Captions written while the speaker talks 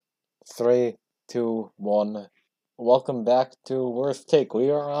Three, two, one. Welcome back to Worst Take.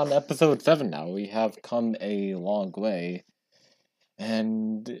 We are on episode 7 now. We have come a long way.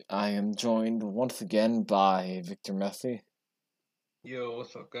 And I am joined once again by Victor Messi, Yo,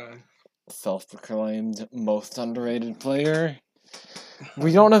 what's up, guys? self proclaimed most underrated player.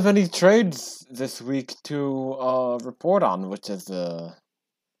 We don't have any trades this week to report on, which is a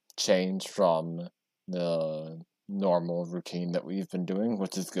change from the normal routine that we've been doing,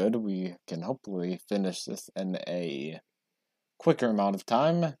 which is good. We can hopefully finish this in a quicker amount of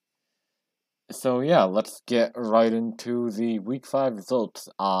time. So yeah, let's get right into the week 5 results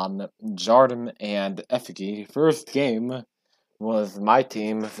on Jardim and Effigy. First game was my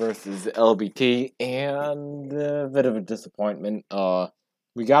team versus LBT, and a bit of a disappointment.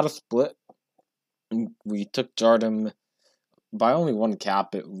 We got a split. We took Jardim by only one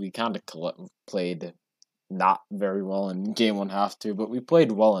cap. We kind of played not very well in game 1 half 2, but we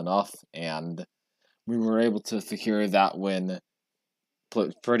played well enough, and we were able to secure that win.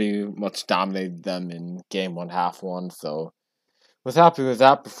 Pretty much dominated them in game 1 half 1, so was happy with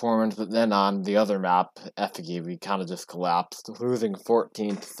that performance. But then on the other map, Effigy, we kind of just collapsed, losing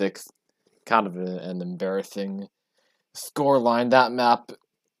 14-6. Kind of an embarrassing scoreline. That map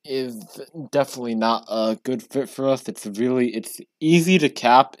is definitely not a good fit for us. It's easy to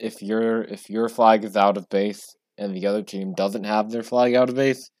cap if your flag is out of base and the other team doesn't have their flag out of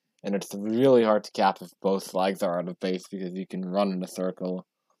base, and it's really hard to cap if both flags are out of base because you can run in a circle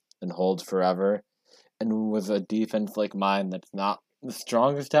and hold forever. And with a defense like mine that's not the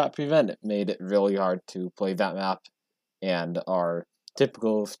strongest at prevent, it made it really hard to play that map, and our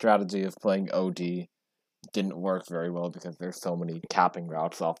typical strategy of playing OD didn't work very well because there's so many capping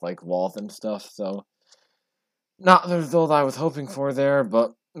routes off like walls and stuff. So not the result I was hoping for there,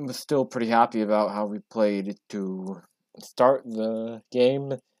 but was still pretty happy about how we played to start the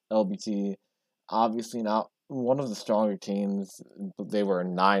game. LBT obviously not one of the stronger teams, but they were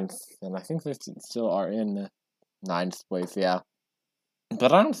ninth, and I think they still are in ninth place. Yeah,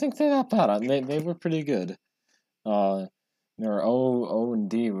 but I don't think they're that bad. They were pretty good. Uh, their O and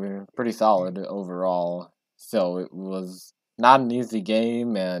D were pretty solid overall. So it was not an easy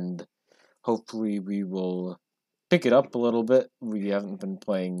game, and hopefully we will pick it up a little bit. We haven't been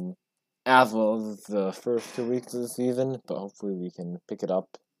playing as well as the first 2 weeks of the season, but hopefully we can pick it up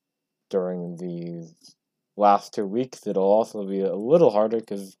during these last 2 weeks. It'll also be a little harder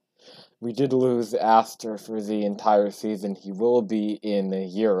because we did lose Aster for the entire season. He will be in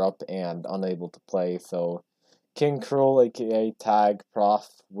Europe and unable to play, so King Cruel, aka Tag Prof,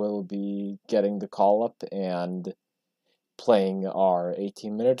 will be getting the call up and playing our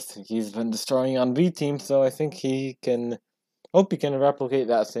 18 minutes. He's been destroying on B team, so I think he can. Hope he can replicate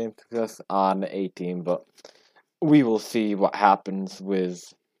that same success on A team, but we will see what happens with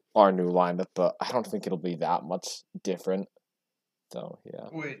our new lineup. But I don't think it'll be that much different. So yeah.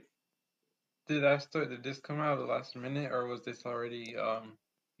 Wait, did this come out at the last minute, or was this already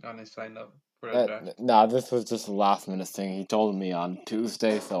on his sign up for the draft? Nah, this was just a last minute thing. He told me on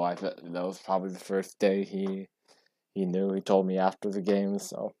Tuesday, so I thought that was probably the first day he knew. He told me after the game,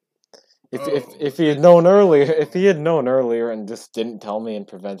 so if Oh, he had this. known earlier, if he Oh, had known earlier and just didn't tell me and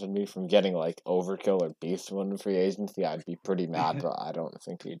prevented me from getting like Overkill or Beast One free agency, I'd be pretty mad. But I don't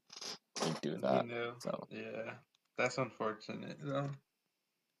think he'd do he that. knew. So Yeah, that's unfortunate. Though.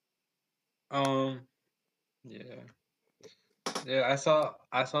 Um, yeah, yeah. I saw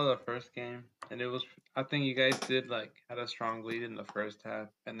the first game, and it was. I think you guys did like had a strong lead in the first half,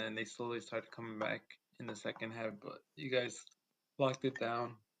 and then they slowly started coming back in the second half. But you guys locked it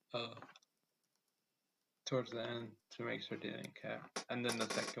down. Towards the end to make sure they didn't cap. And then the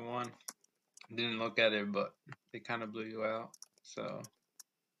second one, didn't look at it, but they kind of blew you out. So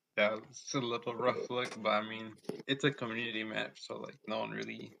that was a little rough look, but I mean, it's a community map, so like no one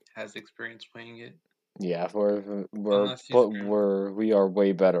really has experience playing it yeah, unless you scrim. we are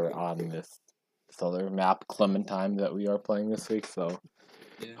way better on this other map, Clementine, that we are playing this week. So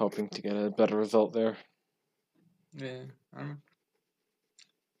Yeah, hoping to get a better result there. yeah.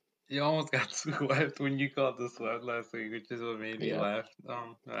 You almost got swept when you called the swept last week, which is what made me Yeah. laugh.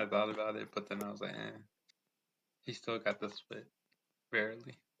 When I thought about it, but then I was like, he still got the split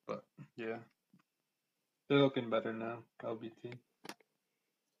barely. But yeah, they're looking better now. LBT.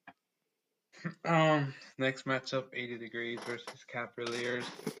 Next matchup, 80 Degrees versus Cavaliers.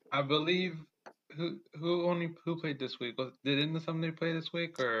 I believe who played this week? Didn't somebody play this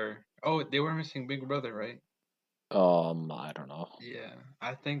week or they were missing Big Brother, right? I don't know. Yeah,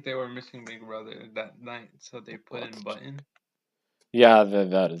 I think they were missing Big Brother that night, so they put in Button. Yeah,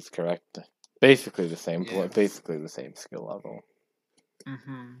 that is correct. Basically the same Yeah. basically the same skill level.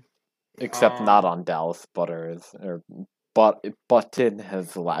 Mhm. Except not on Dallas Butters, but Button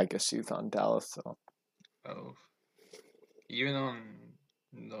has lag issues on Dallas, so. Oh, even on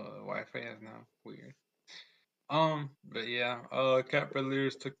the Wi-Fi is now weird. But yeah,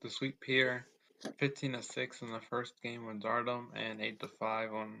 Cavaliers took the sweep here, 15-6 in the first game on Dardom and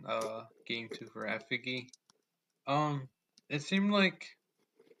 8-5 on game 2 for Effigy. It seemed like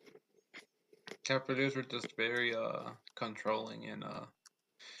Cavaliers were just very controlling and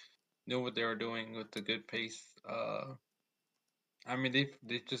knew what they were doing with the good pace. I mean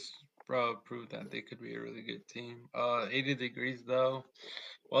they just proved that they could be a really good team. 80 Degrees though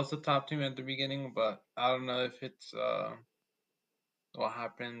was the top team at the beginning, but I don't know if it's what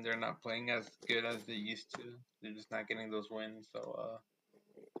happened. They're not playing as good as they used to. They're just not getting those wins. So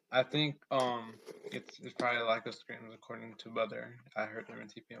I think it's probably lack of scrims according to Butter. I heard them in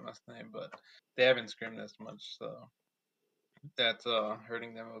TPM last night, but they haven't scrimmed as much, so that's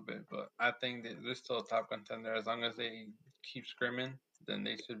hurting them a bit. But I think they're still a top contender as long as they keep scrimming. Then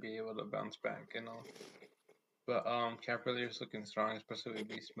they should be able to bounce back, you know. But Cavaliers looking strong, especially with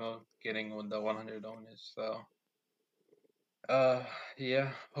Beast Mode getting the 100 owners. So yeah,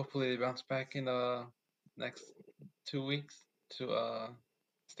 hopefully they bounce back in the next 2 weeks to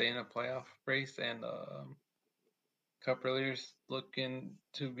stay in a playoff race, and Cavaliers looking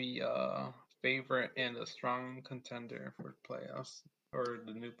to be a favorite and a strong contender for playoffs or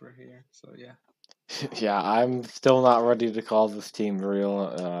the Nooper here. So yeah. Yeah, I'm still not ready to call this team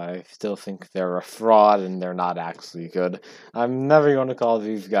real. I still think they're a fraud and they're not actually good. I'm never going to call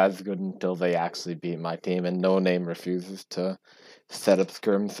these guys good until they actually beat my team, and No Name refuses to set up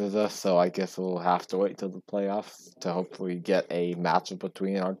scrims with us, so I guess we'll have to wait till the playoffs to hopefully get a matchup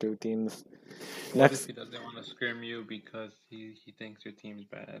between our two teams. What if he doesn't want to scrim you because he thinks your team's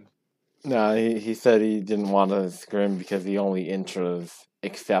bad? No, he said he didn't want to scrim because he only intros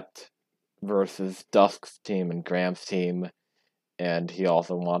Accept versus Dusk's team and Graham's team, and he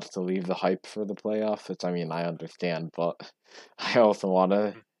also wants to leave the hype for the playoffs, which I mean I understand, but I also want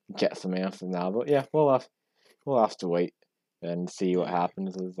to get some answers now. But yeah, we'll have to wait and see what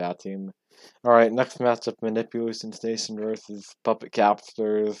happens with that team. All right, next matchup: Manipulation Station versus Puppet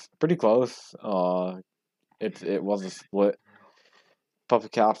Capsters. Pretty close. It was a split.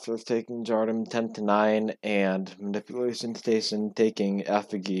 Puppet Capsters taking Jardim 10-9, and Manipulation Station taking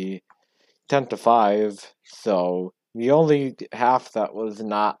Effigy 10-5. So the only half that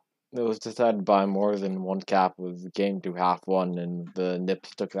was decided by more than one cap was game 2 half one, and the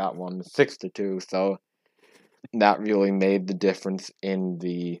Nips took that one 6-2. So that really made the difference in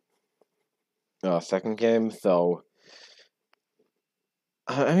the second game. So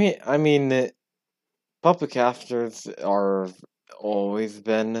Puppet Casters are always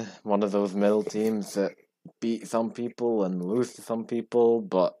been one of those middle teams that beat some people and lose to some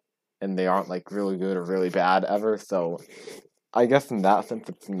people, and they aren't like really good or really bad ever. So I guess in that sense,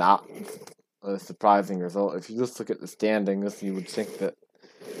 it's not a surprising result. If you just look at the standings, you would think that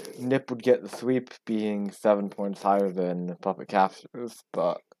Nip would get the sweep, being 7 points higher than Puppet Captures,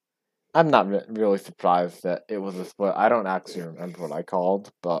 but I'm not really surprised that it was a split. I don't actually remember what I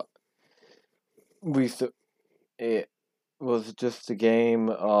called, but it was just a game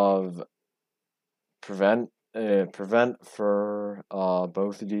of prevent for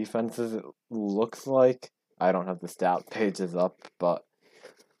both defenses. It looks like I don't have the stat pages up, but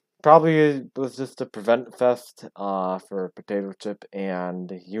probably it was just a prevent fest for Potato Chip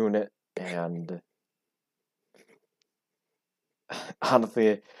and Unit, and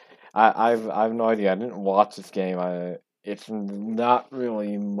honestly, I've no idea. I didn't watch this game. It's not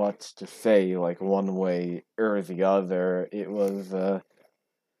really much to say like one way or the other. It was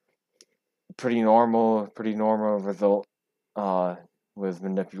pretty normal result. With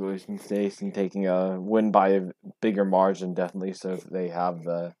Manipulation Station taking a win by a bigger margin definitely shows that they have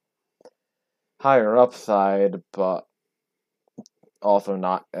the higher upside, but also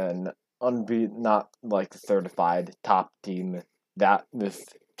not not like a certified top team. That this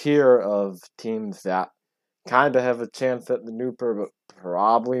tier of teams that kind of have a chance at the Nooper, but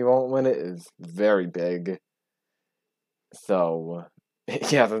probably won't win it is very big. So,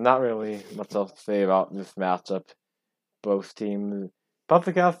 yeah, there's not really much else to say about this matchup. Both teams,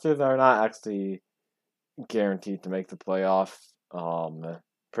 Puppetcasters are not actually guaranteed to make the playoffs.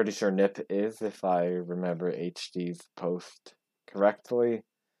 Pretty sure Nip is, if I remember HD's post correctly.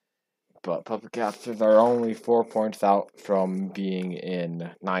 But Puppetcasters are only 4 points out from being in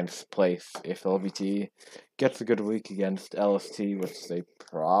ninth place. If LBT gets a good week against LST, which they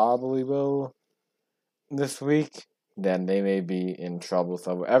probably will this week, then they may be in trouble.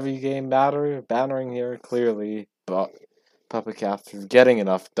 So every game battering here clearly, but Puppetcast is getting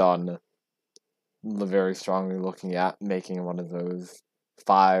enough done. Very strongly looking at making one of those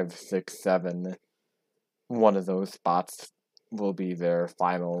 5, 6, 7. One of those spots will be their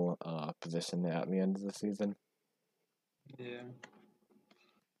final position at the end of the season. Yeah.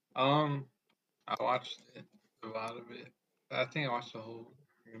 I watched it, a lot of it. I think I watched the whole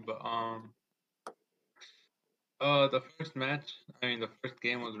game, but the first match, the first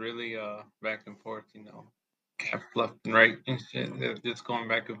game was really back and forth, cap left and right and shit. They're just going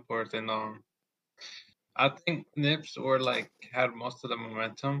back and forth, and I think Nips were had most of the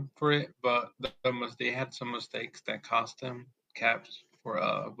momentum for it, but they had some mistakes that cost them caps for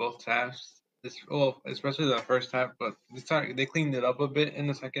both halves. Especially the first half, but they cleaned it up a bit in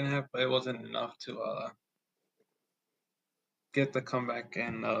the second half, but it wasn't enough to get the comeback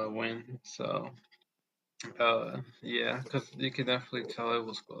and win. So yeah, because you could definitely tell it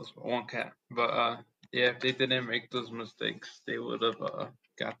was close for one cap. But yeah, if they didn't make those mistakes, they would have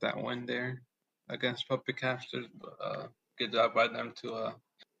got that win there against Puppet Capsters. But good job by them to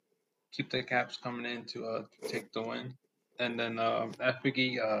keep the caps coming in to take the win. And then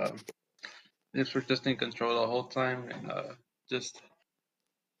FBG, this were just in control the whole time and just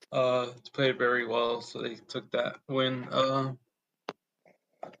played very well. So they took that win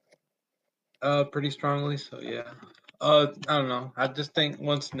pretty strongly. So yeah. I don't know. I just think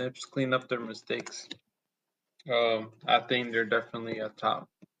once Nips clean up their mistakes, I think they're definitely a top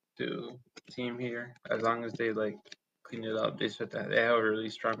 2 team here. As long as they clean it up, they said that they have a really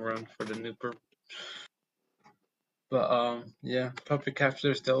strong run for the Nooper. But yeah, Puppet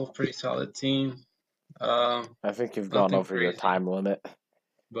Capture is still a pretty solid team. I think you've gone over your time limit.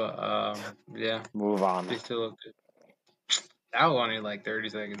 But yeah, move on. they still look good. That was only 30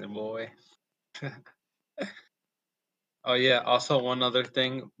 seconds, boy. Oh yeah. Also, one other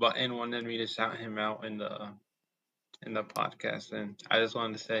thing, Button wanted me to shout him out in the podcast, and I just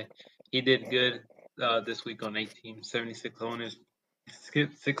wanted to say he did good this week on 18, 76 owners,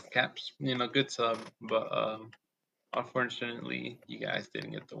 6 caps. Good sub, but unfortunately, you guys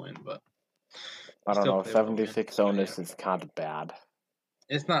didn't get the win. But I don't know. 76 owners is kind of bad.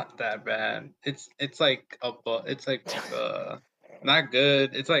 It's not that bad. It's not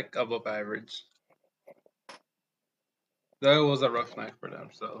good. It's above average. That was a rough night for them.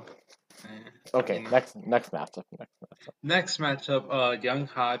 So. Okay. Next matchup. Next matchup. Young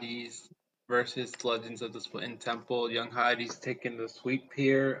Hotties versus Legends of the Splitting Temple. Young Hotties taking the sweep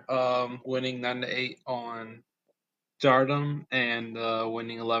here. Winning 9-8 on Jardum and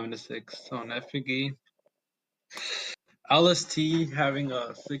winning 11-6 on Effigy. LST having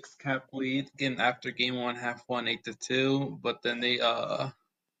a 6 cap lead again after game 1, half 1, 8-2, but then they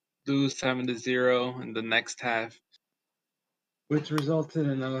lose 7-0 in the next half, which resulted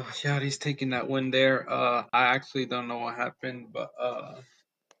in Shotties taking that win there. I actually don't know what happened, but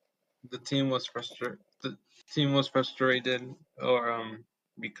the team was frustrated. The team was frustrated, or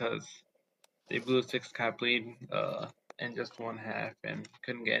because they blew a 6 cap lead in just one half and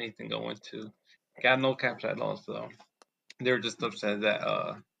couldn't get anything going to. Got no caps at all, so they were just upset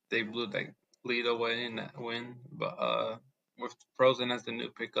that they blew that lead away in that win. But with Frozen as the new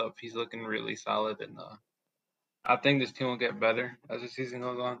pickup, he's looking really solid, and I think this team will get better as the season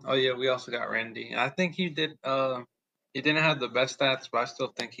goes on. Oh yeah, we also got Randy. I think he did. He didn't have the best stats, but I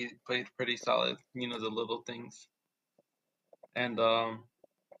still think he played pretty solid. The little things. And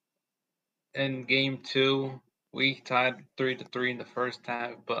in game 2, we tied 3-3 in the first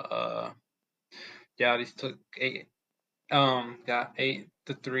half, but Yachty's took 8. Got 8-3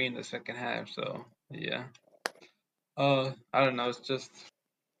 in the second half. So yeah. I don't know. It's just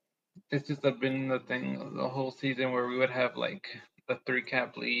been the thing the whole season where we would have a 3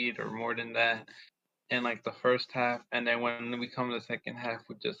 cap lead or more than that in the first half, and then when we come to the second half,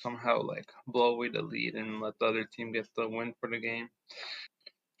 we just somehow blow away the lead and let the other team get the win for the game.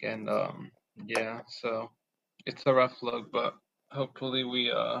 And yeah, so it's a rough look, but hopefully we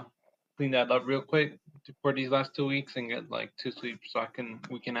clean that up real quick for these last 2 weeks and get 2 sweeps so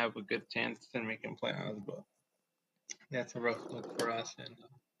we can have a good chance in making playoffs. But that's a rough look for us, and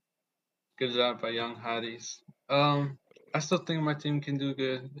good job by Young Hotties. I still think my team can do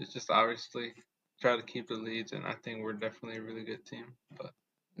good. It's just obviously try to keep the leads, and I think we're definitely a really good team. But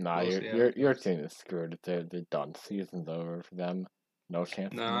nah, your team is screwed. They're done. Season's over for them. No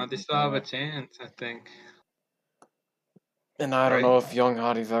chance. No, they still have a chance, I think. And I don't know if Young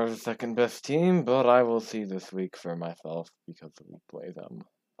Hotties are the second best team, but I will see this week for myself because we play them.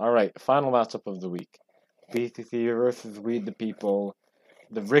 Alright, final matchup of the week. BCC versus We the People.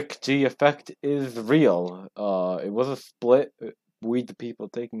 The Rick G effect is real. It was a split. We the People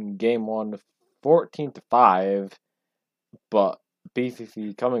taking game 1 14-5. but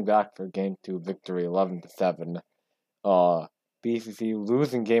BCC coming back for Game 2 victory 11-7. BCC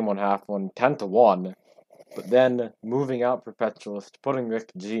losing Game 1 half 1 10-1, but then moving out Perpetualist, putting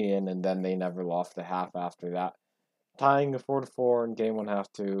Rick G in, and then they never lost a half after that. Tying 4-4 in Game 1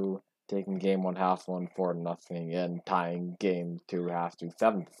 half 2, taking Game 1 half 1 4-0, and tying Game 2 half 2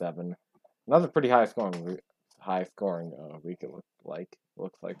 7-7. Another pretty high scoring week it looks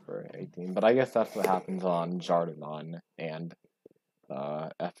like for a team, but I guess that's what happens on Jardinon and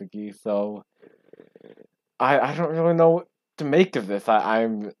Effigy. So I don't really know what to make of this.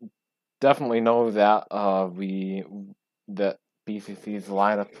 I'm definitely know that that BCC's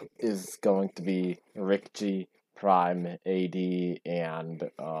lineup is going to be Rick G, Prime, AD, and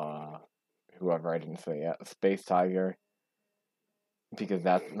whoever I didn't say yet, Space Tiger, because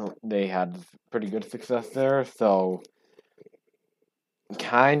they had pretty good success there. So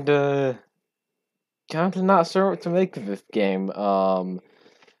kinda not sure what to make of this game.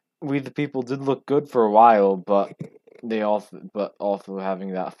 We the people did look good for a while, but also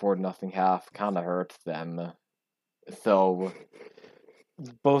having that 4-0 half kind of hurts them. So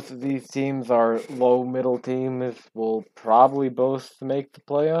both of these teams are low middle teams. Will probably both make the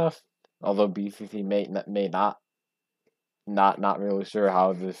playoffs. Although BCC may not really sure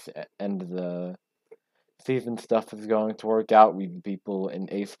how this end of the season stuff is going to work out. We people in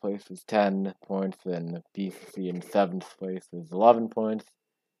 8th place is 10 points, and BCC in 7th place is 11 points,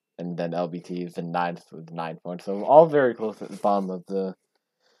 and then LBT is in 9th with 9 points. So all very close at the bottom of the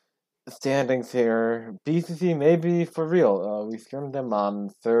standings here. BCC maybe for real. We scrimmed them on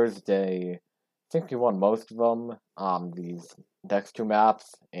Thursday. I think we won most of them on these next two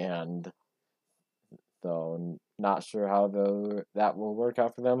maps, and so not sure how that will work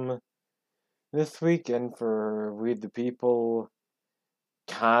out for them this week. And for We the People,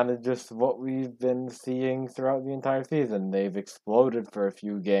 kind of just what we've been seeing throughout the entire season. They've exploded for a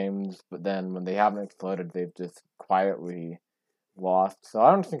few games, but then when they haven't exploded, they've just quietly lost. So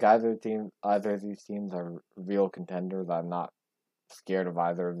I don't think either of these teams are real contenders. I'm not scared of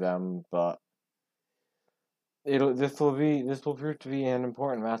either of them, but this will prove to be an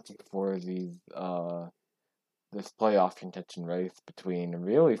important matchup for this playoff contention race between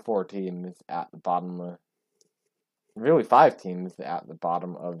really 4 teams at the bottom, really 5 teams at the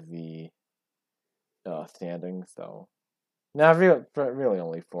bottom of the standings. So now really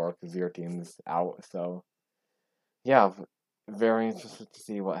only 4 because your team's out. So yeah, very interested to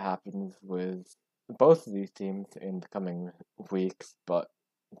see what happens with both of these teams in the coming weeks, but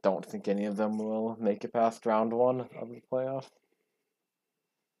don't think any of them will make it past round 1 of the playoffs.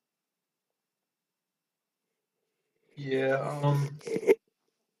 Yeah.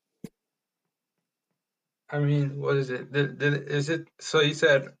 I mean, what is it? Is it? So you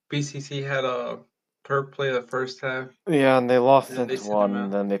said BCC had a per play the first half, Yeah, and they lost then they into sent him 1,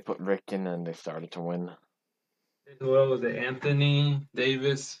 out. then they put Rick in, and they started to win. What was it? Anthony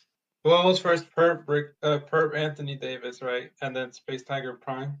Davis. Well, was first Perp Anthony Davis, right? And then Space Tiger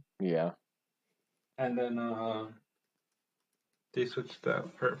Prime. Yeah. And then they switched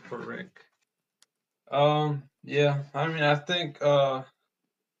out Perp for Rick. Yeah. I mean, I think I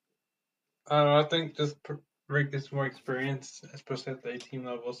think just Rick is more experienced, especially at the 18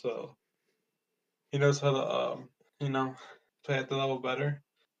 level, so he knows how to play at the level better.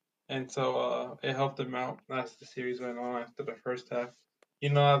 And so it helped them out as the series went on after the first half.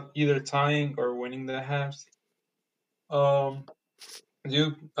 Either tying or winning the halves. We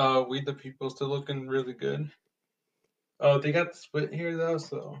the people still looking really good. They got the split here though,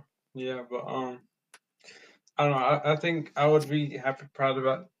 so yeah. But I don't know. I think I would be happy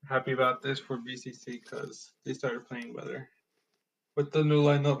about this for BCC because they started playing better with the new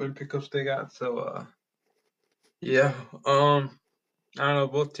lineup and pickups they got. So yeah. I don't know.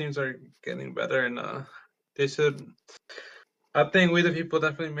 Both teams are getting better, and they should. I think We the People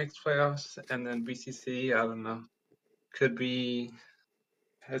definitely makes playoffs, and then BCC. I don't know. Could be.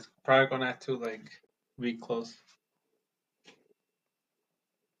 Has probably gonna have to be close.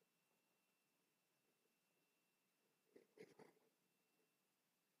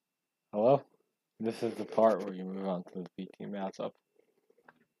 Hello? This is the part where you move on to the B team matchup.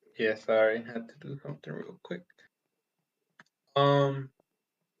 Yeah, sorry, had to do something real quick. Um,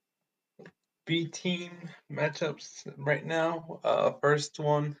 B team matchups right now. First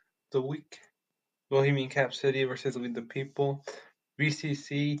one the week. Bohemian Cap City versus We the People.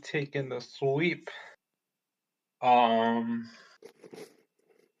 BCC taking the sweep.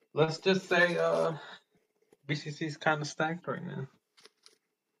 Let's just say BCC is kind of stacked right now.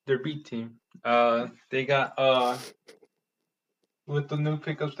 Their B team. They got with the new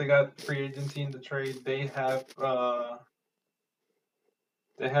pickups, they got free agency in the trade. They have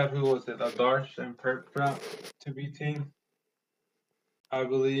They had, who was it? Adarsh and Perk drop to B team, I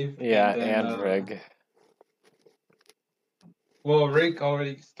believe, Yeah, and then and Rig. well, Rick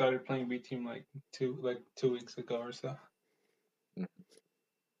already started playing B team like 2 weeks ago or so. Mm.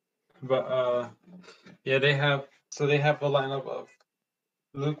 But yeah, they have a lineup of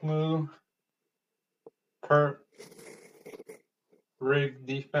Luke Moo, Perk, Rig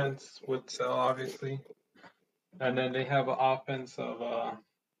defense with Cell obviously, and then they have an offense of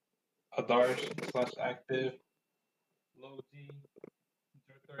Adarsh slash active, Logi,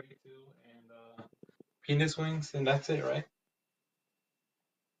 32, and Penis Wings, and that's it, right?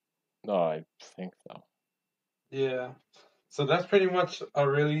 No, I think so. Yeah. So that's pretty much a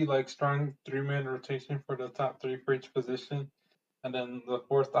really like strong 3-man rotation for the top three for each position. And then the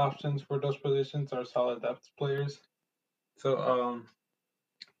fourth options for those positions are solid depth players. So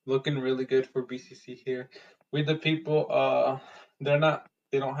looking really good for BCC here. With the people,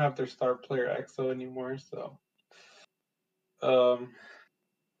 they don't have their star player EXO anymore, so um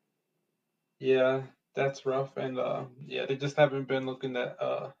yeah, that's rough. And yeah, they just haven't been looking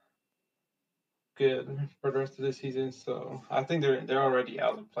that good for the rest of the season. So I think they're already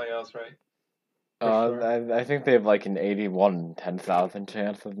out of the playoffs, right? For sure. I think they have like an 81 10,000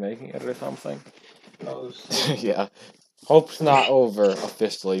 chance of making it or something. Oh shit. Yeah. Hope's not over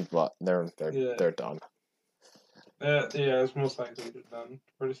officially, but Yeah. they're done. Yeah, it's most likely they're done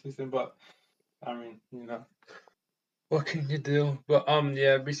for the season, but I mean, what can you do? But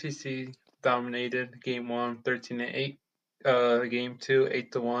yeah, BCC dominated game one, 13-8. Game two,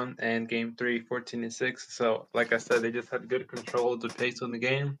 8-1, and game three, 14-6. So, like I said, they just had good control of the pace of the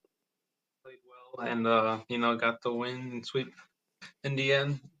game, played well, and got the win and sweep in the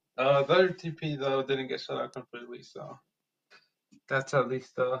end. The other TP though didn't get shut out completely, so that's at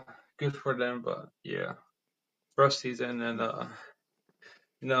least good for them. But yeah, rough season, and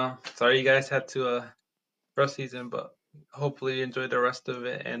sorry you guys had to rough season, but hopefully you enjoy the rest of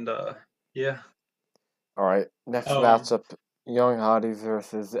it. And yeah, All right, next um, matchup: Young Hotties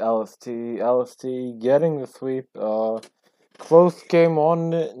versus LST. LST getting the sweep. Close game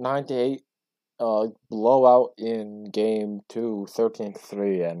one, 9-8. Blowout in game two,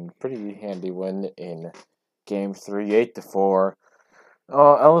 13-3, and pretty handy win in game three, 8-4.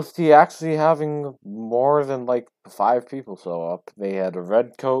 LST actually having more than like 5 people show up. They had a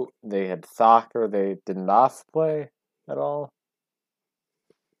red coat, they had soccer, they did not play at all.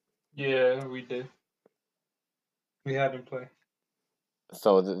 yeah, we had him play.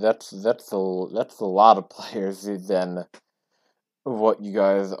 So that's a lot of players than what you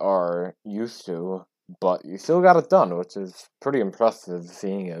guys are used to. But you still got it done, which is pretty impressive,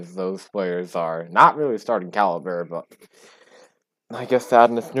 seeing as those players are not really starting caliber. But I guess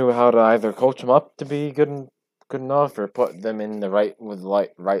Sadness knew how to either coach them up to be good enough, or put them in the right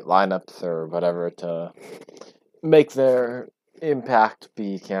lineups or whatever to make their impact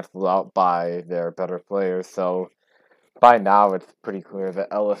be canceled out by their better players. So by now, it's pretty clear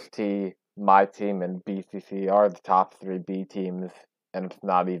that LST, my team, and BCC are the top three B teams, and it's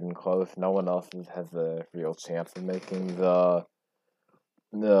not even close. No one else has a real chance of making the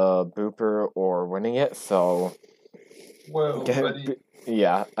Booper or winning it. So, Well, buddy,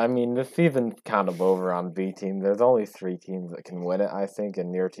 yeah, I mean the season's kind of over on B team. There's only 3 teams that can win it, I think,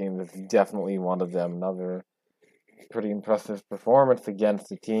 and your team is definitely one of them. Another pretty impressive performance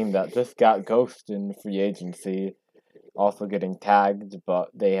against a team that just got ghosted in free agency, also getting tagged, but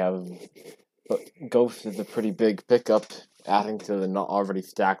Ghost is a pretty big pickup, adding to the not already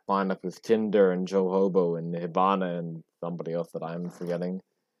stacked lineup with Tinder and Joe Hobo and Hibana and somebody else that I'm forgetting.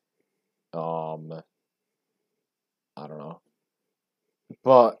 Um, I don't know,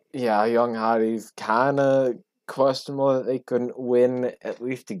 but yeah, Young Hotties kind of questionable that they couldn't win at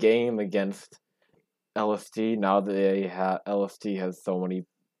least a game against LST. Now that LST has so many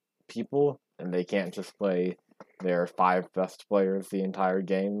people and they can't just play their 5 best players the entire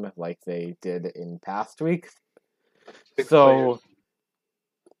game like they did in past weeks. 6 players. So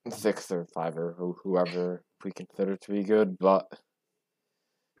 6 or 5 or whoever we consider to be good, but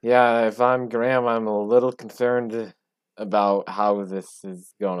yeah, if I'm Graham, I'm a little concerned about how this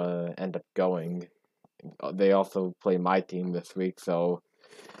is gonna end up going. They also play my team this week, so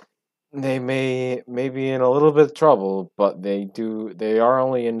they may be in a little bit of trouble, but they are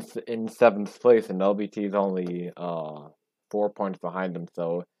only in 7th place, and LBT is only 4 points behind them.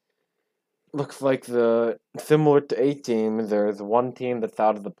 So looks like the similar to 8 team. There's one team that's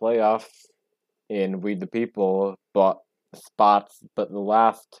out of the playoffs in We the People, but the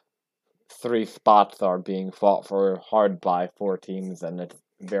last 3 spots are being fought for hard by 4 teams, and it's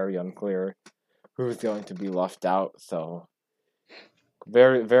very unclear who's going to be left out. So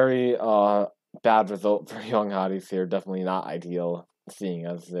Very, very bad result for Young Hotties here. Definitely not ideal, seeing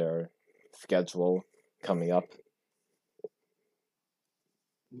as their schedule coming up.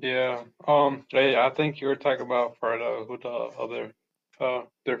 Yeah. I think you were talking about Fredo, who the other,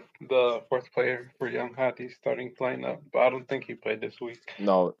 the fourth player for Young Hockey starting lineup, but I don't think he played this week.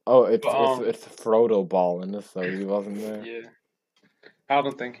 No, But it's Frodo Ballin, so he wasn't there. yeah, I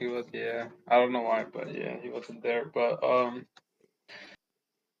don't think he was. Yeah, I don't know why, but yeah, he wasn't there. But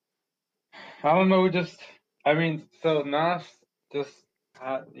I don't know. I mean, so Nas just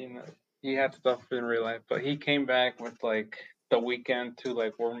had, he had stuff in real life, but he came back with like the weekend to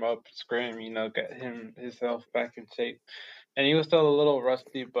like warm up, scrim, get himself back in shape, and he was still a little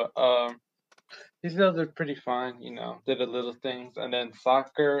rusty, but he still did pretty fine. Did a little things, and then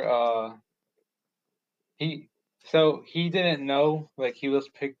soccer, he he didn't know like he was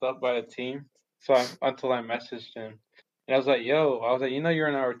picked up by a team, until I messaged him. And I was like, "Yo," I was like, "You're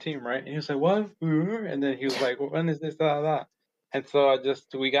in our team, right?" And he was like, "What?" And then he was like, "When is this, that?" And so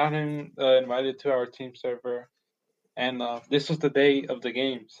we got him invited to our team server, and this was the day of the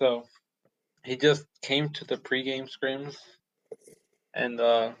game. So he just came to the pregame scrims,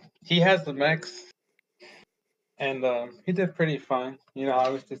 and he has the max, and he did pretty fine.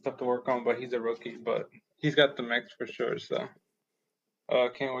 Obviously stuff to work on, but he's a rookie, but he's got the max for sure. So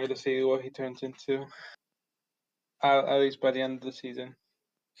can't wait to see what he turns into, at least by the end of the season.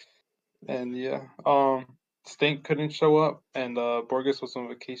 And yeah, Stink couldn't show up, and Borges was on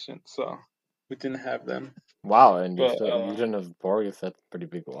vacation, so we didn't have them. Wow, and But you didn't have Borges. That's a pretty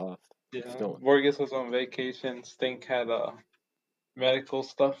big loss. yeah, Still, Borges was on vacation. Stink had medical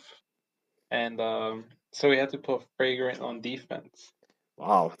stuff, and so we had to put Fragrant on defense.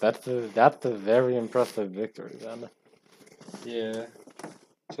 wow, that's a very impressive victory then. Yeah.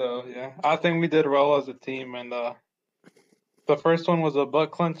 So yeah, I think we did well as a team, and the first one was a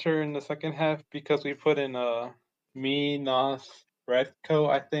butt clencher in the second half because we put in me, Nas, Redco,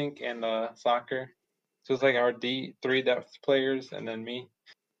 I think, and soccer. So it's like our three depth players, and then me.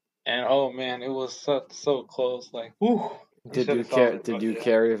 And oh man, it was so close. Like, whoo, we should have solved it, Did but you yeah.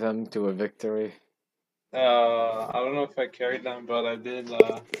 carry them to a victory? I don't know if I carried them, but I did.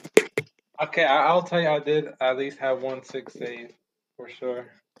 Okay, I'll tell you, I did at least have 1-6 save for sure.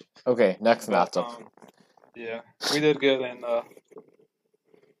 Okay, next But matchup. yeah, we did good, and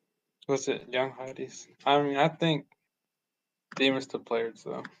was it Young Heidi's? I mean, I think they missed the players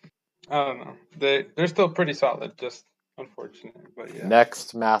though. I don't know. They're still pretty solid, just unfortunate. But yeah,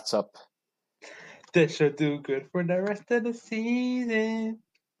 Next matchup. they should do good for the rest of the season.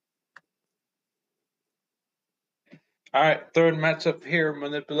 All right, third matchup here: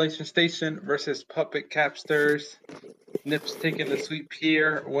 Manipulation Station versus Puppet Capsters. Nips taking the sweep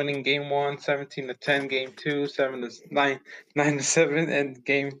here, winning game 1, 17-10. Game 2, 7-9, 9-7, and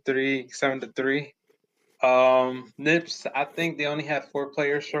game 3, 7-3. Nips, I think they only had 4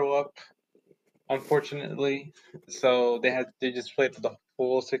 players show up, unfortunately. So they just played for the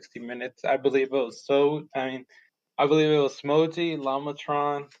full 60 minutes. I believe it was Smoji,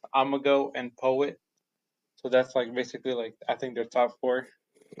 Lamatron, Amago, and Poet. So that's like basically like I think they're top 4.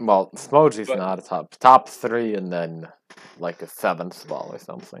 Well, Smoji's But not a top 3, and then like a 7th spot or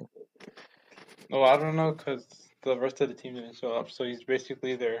something. no, I don't know because the rest of the team didn't show up. So he's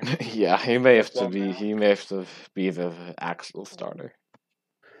basically there. Yeah, he may have to be. He may have to be the actual starter.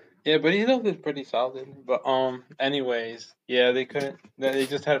 Yeah, but he still did pretty solid. But anyways, yeah, they couldn't. They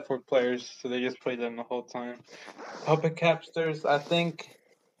just had 4 players, so they just played them the whole time. Puppet Capsters, I think.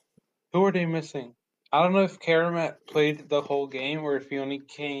 Who are they missing? I don't know if Karamat played the whole game or if he only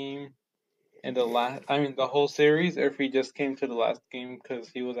came in the last. I mean, the whole series, or if he just came to the last game because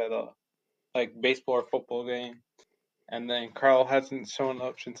he was at a like baseball or football game. And then Carl hasn't shown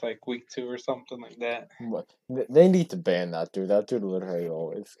up since like week 2 or something like that. They need to ban that dude. That dude literally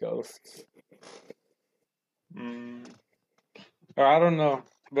always ghosts. Or I don't know,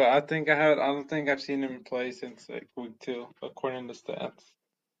 but I don't think I've seen him play since like week 2, according to stats.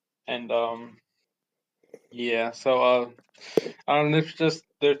 And yeah, so I don't know. It's just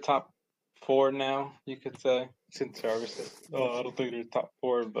their top 4 now, you could say, since Jarvis said, "Oh, I don't think they're top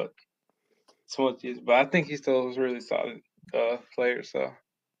 4," but but I think he still was a really solid player. So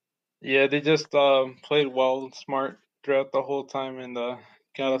yeah, they just played well and smart throughout the whole time, and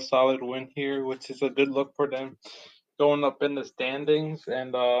got a solid win here, which is a good look for them going up in the standings.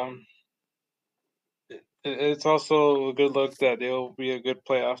 And it's also a good look that they'll be a good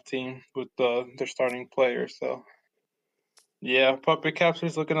playoff team with their starting players. So yeah, Puppet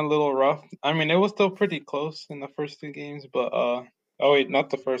Capture's looking a little rough. I mean, it was still pretty close in the first 2 games, but oh wait, not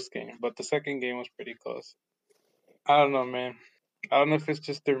the first game, but the second game was pretty close. I don't know, man. I don't know if it's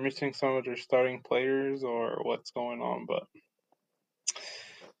just they're missing some of their starting players or what's going on, but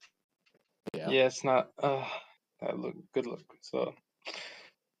yeah, it's not that look good look. So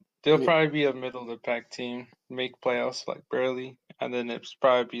they'll Yeah. probably be a middle of the pack team, make playoffs like barely, and then it's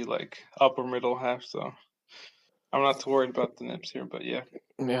probably be like upper middle half. So I'm not too worried about the Nips here, but yeah,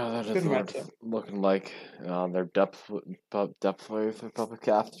 Yeah, that is good what matchup. it's looking like. Their depth players for public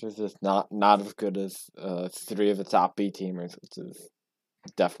casters is not as good as three of the top B teamers, which is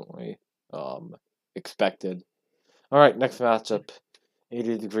definitely expected. All right, next matchup: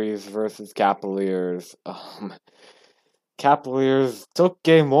 80 Degrees versus Cavaliers. Cavaliers took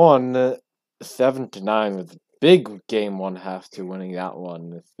game one, 7-9, with a big game one half to winning that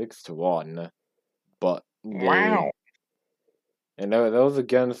one 6-1, but they. Wow. And that was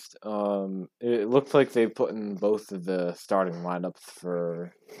against. It looks like they put in both of the starting lineups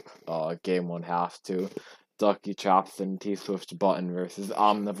for game one half to Ducky Chops and T Swift Button versus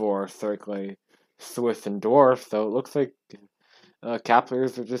Omnivore, Circle, Swift, and Dwarf. So it looks like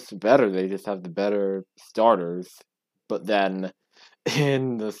Caplers are just better. They just have the better starters. But then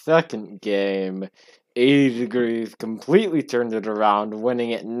in the second game, 80 Degrees completely turned it around,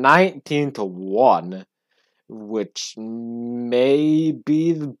 winning it 19-1, which may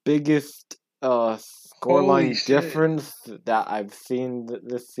be the biggest Holy scoreline shit. difference that I've seen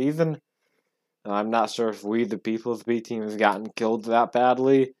this season. I'm not sure if We the People's B team has gotten killed that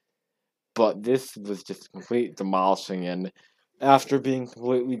badly, but this was just complete demolishing. And after being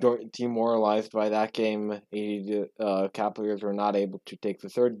completely demoralized by that game, the Cavaliers were not able to take the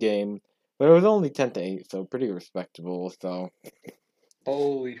third game, but it was only 10-8, so pretty respectable. So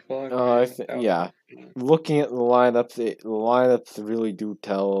Holy fuck, man. yeah, looking at the lineups, the lineups really do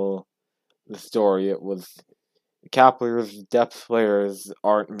tell the story. It was Kepler's depth players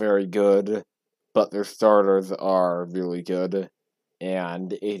aren't very good, but their starters are really good,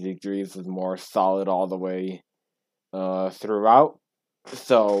 and 80 Degrees was more solid all the way throughout.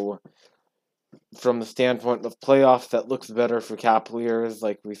 So, from the standpoint of playoffs, that looks better for Cavaliers.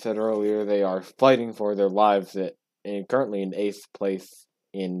 Like we said earlier, they are fighting for their lives and currently in eighth place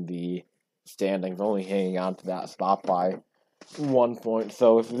in the standings, only hanging on to that spot by 1 point.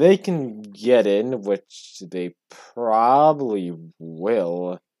 So if they can get in, which they probably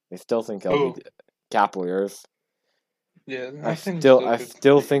will, I still think Oh, Cavaliers. yeah, I I think still still I could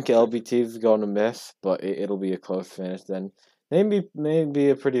still be a good think match. LBT is going to miss, but it'll be a close finish. Then maybe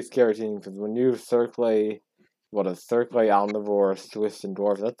a pretty scary team because when you Circle, what is Circle, Omnivore, Swiss, and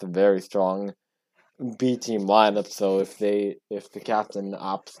Dwarf, that's a very strong B team lineup. So if the captain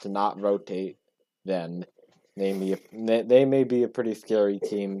opts to not rotate, then they may be a pretty scary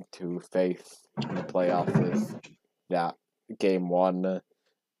team to face in the playoffs. As that game one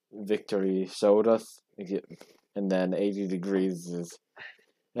victory showed us, and then 80 Degrees is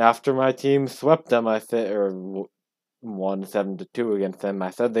after my team swept them. I said or won 7-2 against them.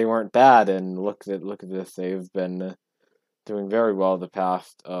 I said they weren't bad, and look at this. They've been doing very well the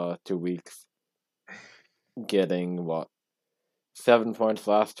past 2 weeks, getting what 7 points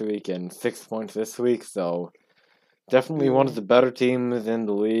last week and 6 points this week. So definitely one Yeah. of the better teams in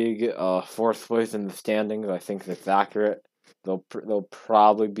the league. Fourth place in the standings. I think that's accurate. They'll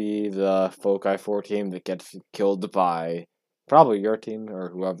probably be the Foci 4 team that gets killed by probably your team or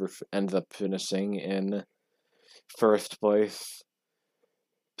whoever ends up finishing in first place.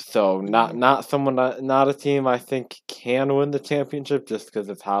 So Yeah. not a team I think can win the championship just because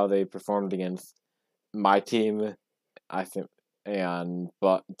of how they performed against my team. I think, and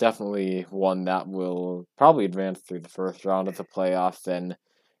but definitely one that will probably advance through the first round of the playoffs and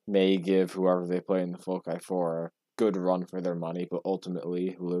may give whoever they play in the Foci 4 a good run for their money, but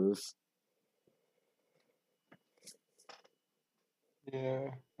ultimately lose.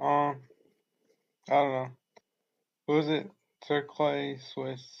 Yeah. I don't know. Who is it? Turclay,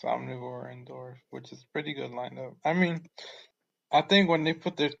 Swiss, Omnivore, and Dwarf, which is pretty good lineup. I mean, I think when they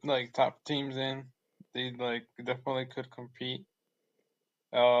put their like top teams in, they like definitely could compete.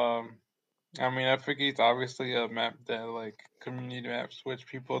 Um, I mean, Epic is obviously a map that like community maps which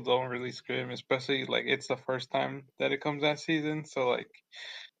people don't really scrim, especially like it's the first time that it comes that season, so like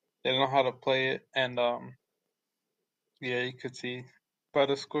they don't know how to play it, and yeah, you could see by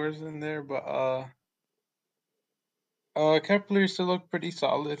the scores in there, but Kepler still look pretty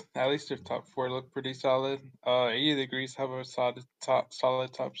solid. At least their top four look pretty solid. 80 Degrees have a solid top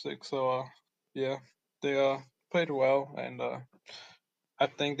six. So yeah, they played well, and I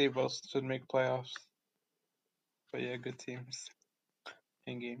think they both should make playoffs. But yeah, good teams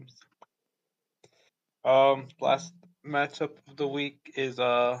in games. Last matchup of the week is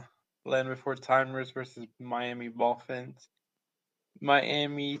Land Before Timers versus Miami Dolphins.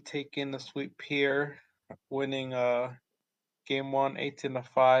 Miami taking the sweep here, winning game 1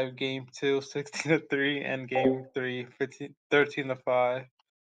 18-5, game 2 16-3, and game 3 13-5.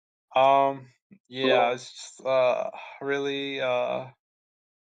 Yeah, it's just really how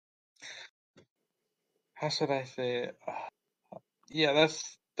should I say it? Yeah,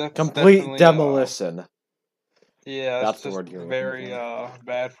 that's Complete definitely demolition. yeah, it's That's the just word you're looking very for.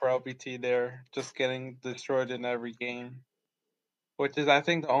 bad for LBT there, just getting destroyed in every game. Which is I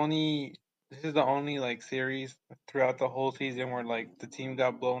think this is the only like series throughout the whole season where like the team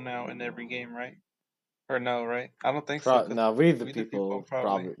got blown out in every game, right? Or no, right? I don't think so, because Now we the we the people people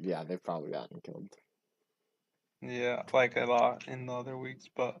probably probably they've probably gotten killed. yeah, like a lot in the other weeks,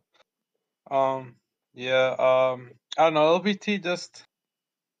 but um yeah, I don't know, LBT just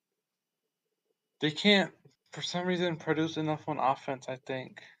they can't for some reason produce enough on offense, I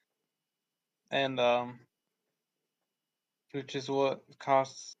think. And which is what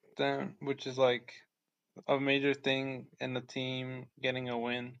costs them, which is like a major thing in the team getting a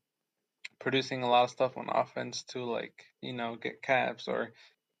win. Producing a lot of stuff on offense to like get caps or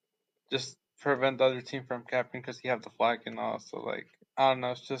just prevent the other team from capping because you have the flag and all. So like I don't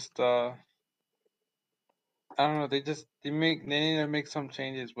know, it's just I don't know. They need to make some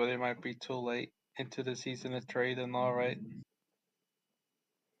changes, but it might be too late into the season to trade and all. Right?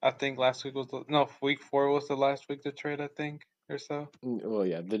 I think last week was week 4 was the last week to trade. I think or so. Well,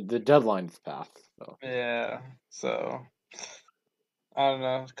 yeah, the deadline's passed. So Yeah. So I don't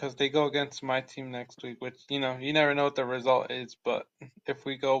know, because they go against my team next week, which, you never know what the result is, but if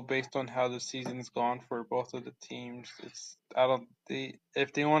we go based on how the season's gone for both of the teams,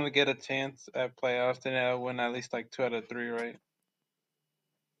 if they want to get a chance at playoffs, then they'll win at least like 2 out of 3, right?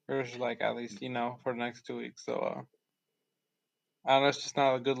 Or just like at least, for the next 2 weeks. So, I don't know, it's just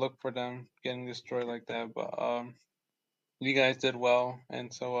not a good look for them getting destroyed like that, but, you guys did well,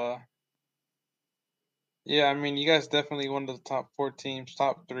 and so, yeah, I mean, you guys definitely one of the top 4 teams,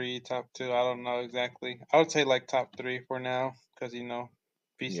 top 3, top 2. I don't know exactly. I would say like top 3 for now, because yeah,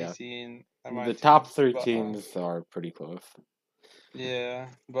 BCC and the MIT. top three But teams are pretty close. yeah,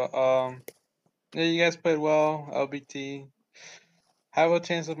 but yeah, you guys played well. LBT have a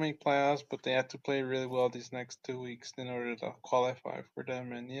chance to make playoffs, but they have to play really well these next 2 weeks in order to qualify for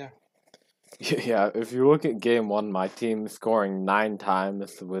them. And yeah, Yeah, if you look at game one, my team scoring 9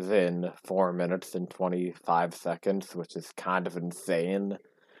 times within 4 minutes and 25 seconds, which is kind of insane.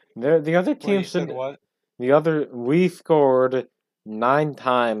 The other wait, team you said should what? we scored 9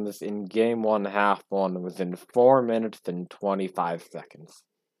 times in game one, half one, within 4 minutes and 25 seconds.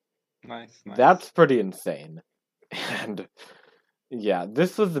 Nice, nice. That's pretty insane. And yeah,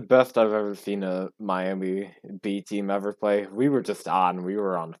 this was the best I've ever seen a Miami B team ever play. We were just on. We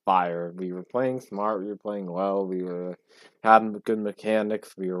were on fire. We were playing smart. We were playing well. We were having good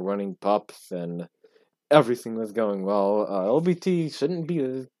mechanics. We were winning pups, and everything was going well. LBT shouldn't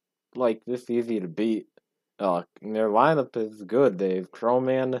be like this easy to beat. Their lineup is good. They've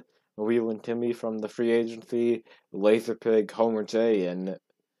Crowman, Wheelan Timmy from the free agency, Laserpig, Homer J, and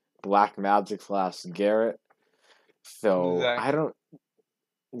Black Magic / Garrett. So I Exactly. don't.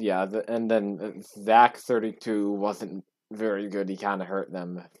 Yeah, and then Zach 32 wasn't very good. He kind of hurt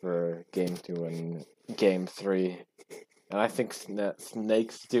them for game 2 and game 3. And I think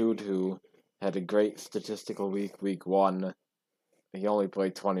Snake's dude, who had a great statistical week 1, he only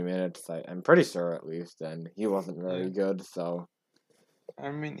played 20 minutes, I'm pretty sure at least, and he wasn't Yeah. very good, so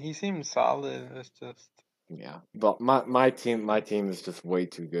I mean, he seems solid. It's just yeah. But my team is just way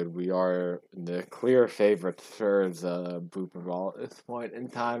too good. We are the clear favorites for the Booper Ball at this point in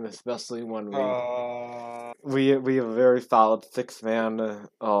time, especially when we have a very solid 6-man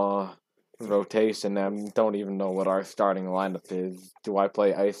rotation and don't even know what our starting lineup is. Do I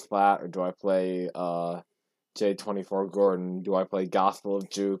play Ice Flat or do I play J24 Gordon? Do I play Gospel of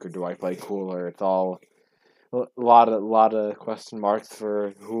Juke or do I play Cooler? It's all a lot of question marks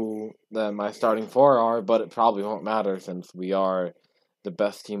for who my starting 4 are, but it probably won't matter since we are the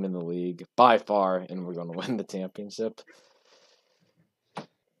best team in the league by far, and we're going to win the championship.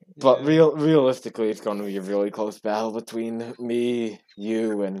 But yeah. realistically, it's going to be a really close battle between me,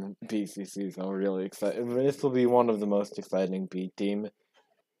 you, and BCC. So I'm really excited. This will be one of the most exciting B team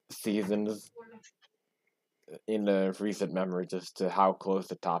seasons in recent memory, just to how close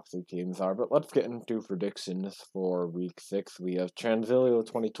the top 2 teams are. But let's get into predictions for week 6. We have Transilio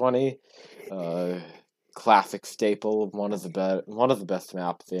 2020, classic staple, one of the best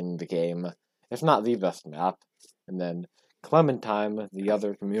maps in the game, if not the best map. And then Clementine, the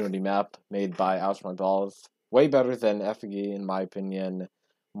other community map made by Ouch My Balls, way better than Effigy in my opinion,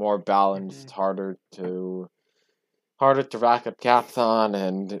 more balanced, Hmm. harder to rack up caps on,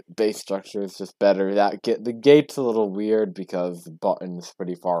 and base structure is just better. The gate's a little weird because the button's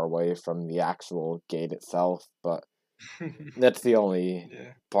pretty far away from the actual gate itself, but that's the only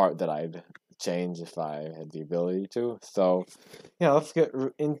Yeah. part that I'd change if I had the ability to. So, yeah, let's get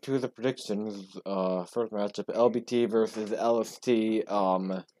into the predictions. First matchup: LBT versus LST.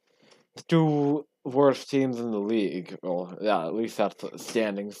 The two worst teams in the league. Well, yeah, at least that's what the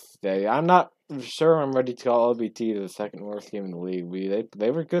standings say. I'm not sure I'm ready to call LBT the second worst team in the league.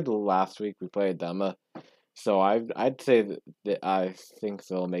 They were good last week. We played them. So I'd say that I think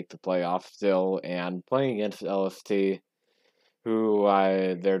they'll make the playoffs still. And playing against LST,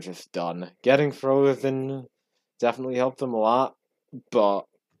 they're just done. Getting frozen definitely helped them a lot, but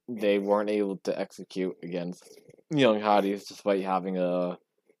they weren't able to execute against Young Hotties despite having a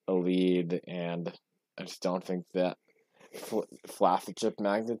lead, and I just don't think that Flaccid Chip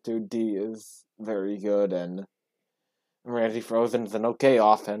Magnitude D is very good, and Randy Frozen's an okay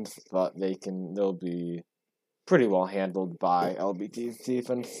offense, but they'll be pretty well handled by LBT's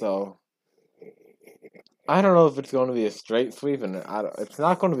defense, so I don't know if it's going to be a straight sweep, and it's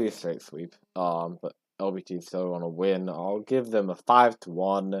not going to be a straight sweep. But LBT still going to win. I'll give them a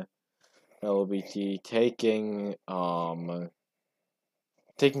 5-1. LBT taking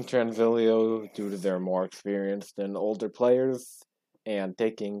Transilio due to their more experienced and older players, and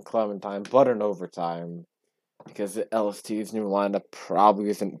taking Clementine, but in overtime because LST's new lineup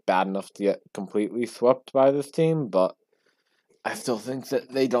probably isn't bad enough to get completely swept by this team, but I still think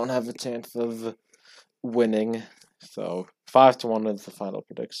that they don't have a chance of winning. So 5-1 is the final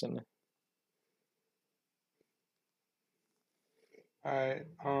prediction. All right.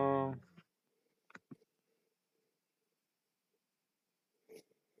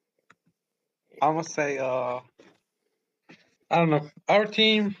 I'm gonna say I don't know. Our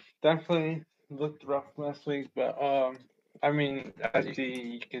team definitely looked rough last week, but I mean, as you see,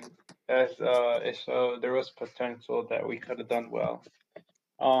 you could as it showed there was potential that we could have done well.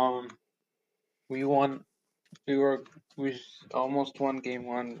 Um, we won. We almost won game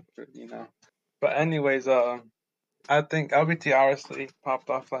one, you know. But anyways, I think LBT honestly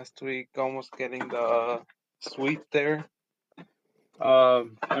popped off last week, almost getting the sweep there.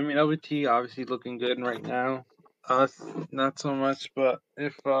 I mean LBT obviously looking good right now. Us not so much, but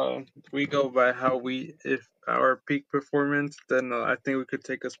if we go by if our peak performance, then I think we could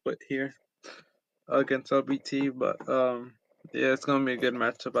take a split here against LBT. But yeah, it's gonna be a good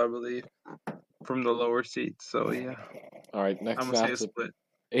matchup, I believe, from the lower seats. So yeah, All right, I'm next gonna say a matchup: split.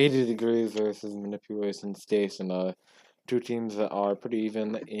 80 Degrees versus Manipulation Station. Two teams that are pretty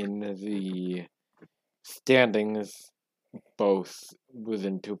even in the standings, both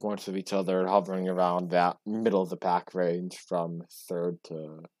within 2 points of each other, hovering around that middle of the pack range from third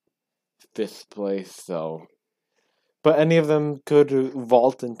to fifth place. So, but any of them could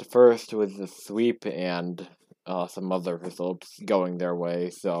vault into first with a sweep and some other results going their way.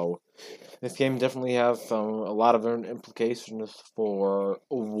 So this game definitely has a lot of implications for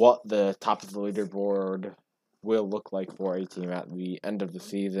what the top of the leaderboard will look like for a team at the end of the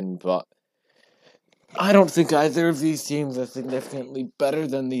season. But I don't think either of these teams are significantly better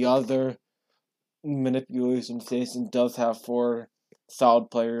than the other. Manipulation Station does have 4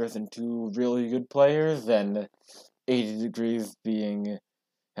 solid players and 2 really good players, and 80 Degrees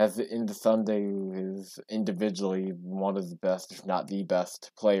has in the Sunday, who is individually one of the best, if not the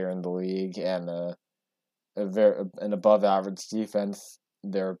best player in the league, and an above average defense.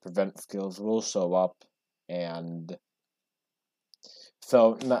 Their prevent skills will show up, and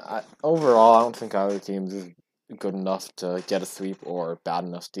so overall, I don't think either team is good enough to get a sweep or bad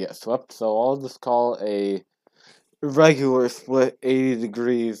enough to get swept. So I'll just call a regular split. 80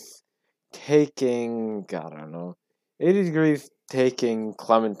 Degrees taking, God, I don't know, 80 Degrees taking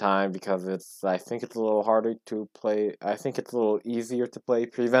Clementine because I think it's a little harder to play. I think it's a little easier to play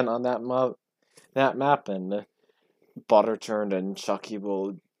prevent on that map, and Butterchurn and Chucky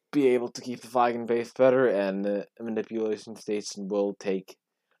will be able to keep the flag base better, and the Manipulation Station will take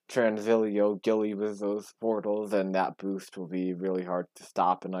Transilio Gilly with those portals, and that boost will be really hard to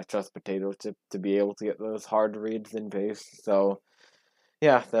stop, and I trust Potato Chip to be able to get those hard reads in base. So,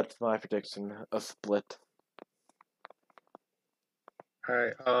 yeah, that's my prediction. A split. All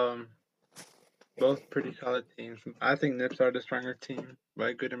right. Both pretty solid teams. I think Nips are the stronger team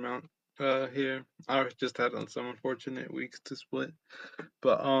by a good amount. Here, I just had on some unfortunate weeks to split,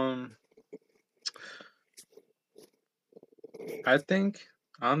 but I think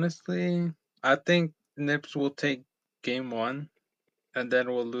honestly, I think Nips will take game one, and then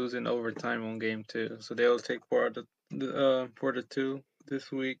we'll lose in overtime on game two. So they'll take 4 out of the 2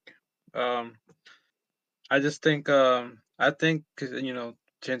 this week. Um, I just think because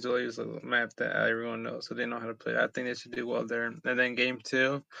Changeling is a map that everyone knows, so they know how to play. I think they should do well there. And then game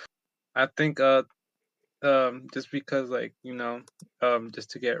two, I think just because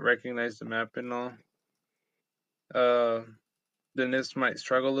just to get recognized the map and all, uh then this might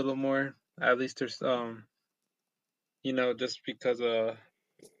struggle a little more. At least there's just because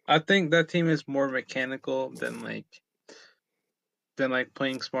I think that team is more mechanical than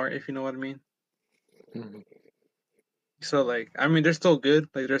playing smart, if you know what I mean. Mhm. So I mean they're still good,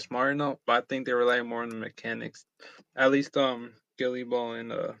 like they're smart enough, but I think they rely more on the mechanics. At least Gilly Ball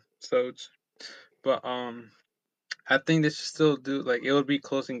and Soch. But I think they should still do it would be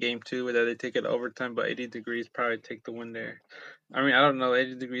close in game two whether they take it overtime, but 80 degrees probably take the win there. I mean I don't know,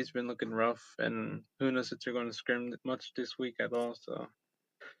 80 degrees been looking rough, and who knows if they're going to scrim much this week at all. So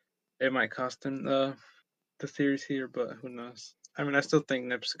it might cost them the series here, but who knows? I mean I still think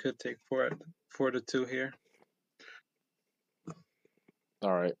Nips could take 4-2 here.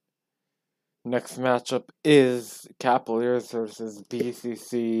 All right. Next matchup is Cavaliers versus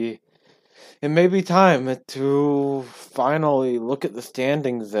BCC. It may be time to finally look at the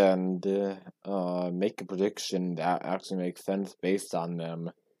standings and make a prediction that actually makes sense based on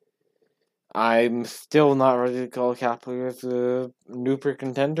them. I'm still not ready to call Cavaliers a super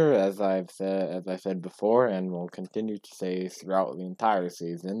contender, as I said before, and will continue to say throughout the entire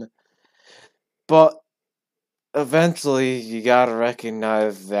season. But eventually, you gotta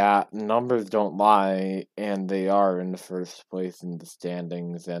recognize that numbers don't lie, and they are in the first place in the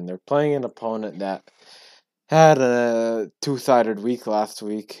standings, and they're playing an opponent that had a two-sided week last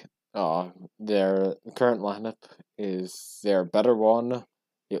week. Their current lineup is their better one.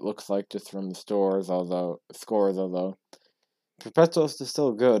 It looks like just from the scores, although Perpetuals is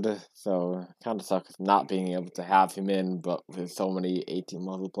still good, so kind of sucks not being able to have him in. But with so many 18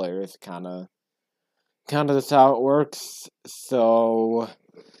 level players, kind of that's how it works. So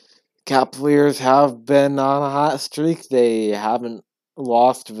Cavaliers have been on a hot streak. They haven't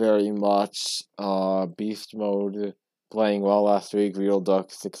lost very much. Beast Mode playing well last week. Real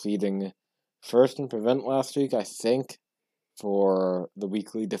Duck succeeding first in Prevent last week, I think, for the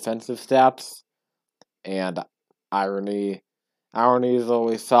weekly defensive stats. And Irony. Irony is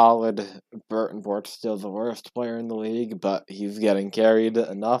always solid. Burtonport's still the worst player in the league, but he's getting carried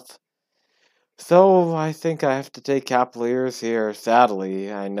enough. So I think I have to take Cavaliers here.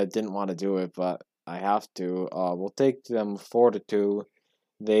 Sadly, I didn't want to do it, but I have to. We'll take them 4-2.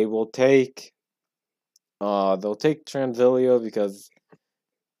 They will take. They'll take Transilio because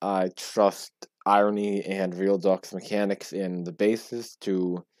I trust Irony and Real Duck's mechanics in the bases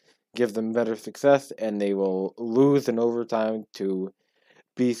to give them better success, and they will lose in overtime to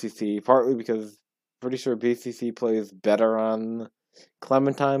BCC. Partly because pretty sure BCC plays better on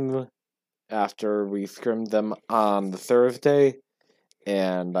Clementine after we scrimmed them on the Thursday,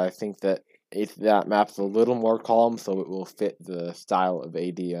 and I think that that map's a little more calm, so it will fit the style of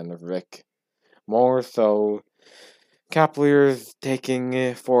AD and of Rick more. So Cavaliers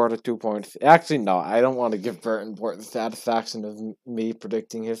taking 4 out of 2 points. Actually, no, I don't want to give Burtonport the satisfaction of me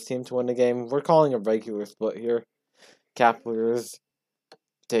predicting his team to win the game. We're calling a regular split here. Cavaliers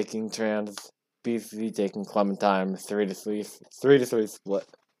taking Trans, BCC taking Clementine, 3-3 split.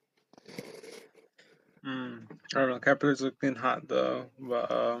 I don't know. Capitals looking hot though,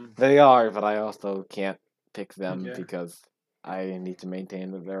 but They are, but I also can't pick them yeah. because I need to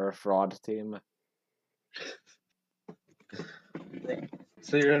maintain that they're a fraud team. Right.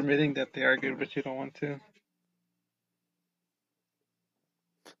 So you're admitting that they are good, but you don't want to,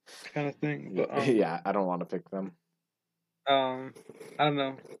 kind of thing. But Yeah, I don't want to pick them. I don't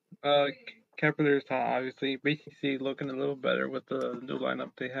know. Capitals hot, obviously. BCC looking a little better with the new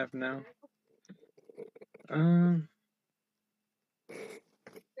lineup they have now.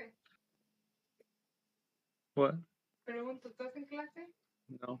 What?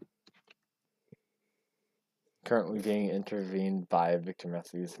 No. Currently being intervened by Victor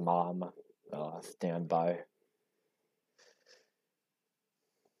Messi's mom. Stand by.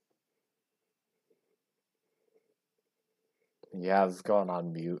 He has gone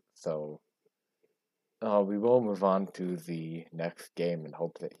on mute, so we will move on to the next game and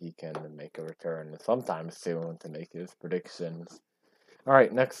hope that he can make a return sometime soon to make his predictions. All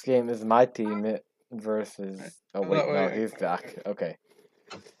right, next game is my team versus. Oh wait, no, he's back. Okay.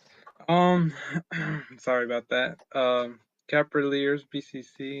 Sorry about that. Cavaliers,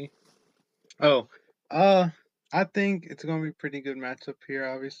 BCC. Oh, I think it's gonna be a pretty good matchup here.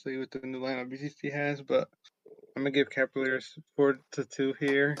 Obviously, with the new lineup BCC has, but I'm gonna give Cavaliers 4-2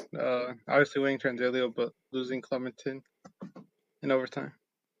 here. Obviously winning Transilio, but losing Clementine in overtime.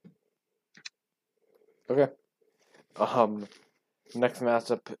 Okay. Next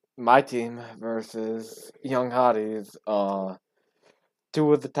matchup, my team versus Young Hotties.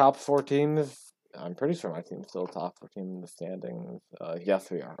 Two of the top four teams. I'm pretty sure my team's still top four team in the standings.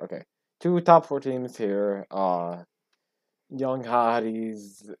 Yes, we are. Okay, two top four teams here. Young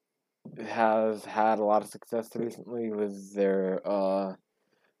Hotties has had a lot of success recently with their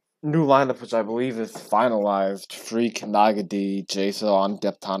new lineup, which I believe is finalized. Freak, Nagadi, Jason,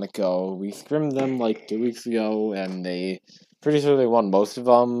 Deptonico. We scrimmed them like 2 weeks ago, and pretty sure they won most of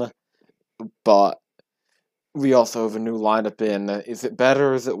them. But we also have a new lineup in. Is it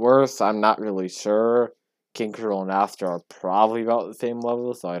better? Is it worse? I'm not really sure. King Cruel and Astra are probably about the same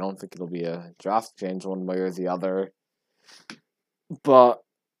level, so I don't think it'll be a draft change one way or the other. But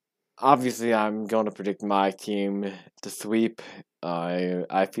obviously, I'm going to predict my team to sweep.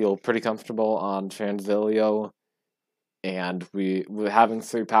 I feel pretty comfortable on Transilio, and we having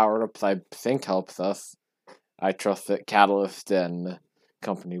three power ups I think helps us. I trust that Catalyst and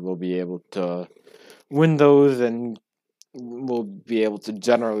company will be able to win those, and will be able to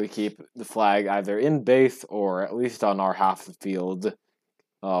generally keep the flag either in base or at least on our half of the field,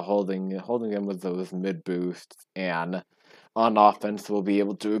 holding them with those mid boosts, and on offense we'll be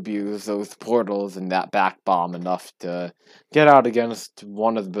able to abuse those portals and that back bomb enough to get out against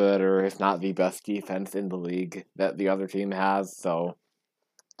one of the better, if not the best defense in the league that the other team has. So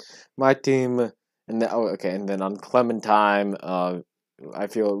my team, and then on Clementine, I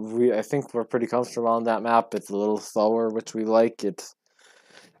think we're pretty comfortable on that map. It's a little slower, which we like. It's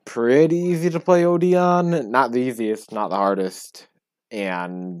pretty easy to play OD on. Not the easiest, not the hardest.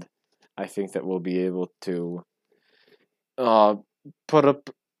 And I think that we'll be able to uh put up.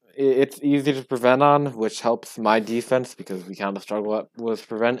 It's easy to prevent on, which helps my defense because we kind of struggle with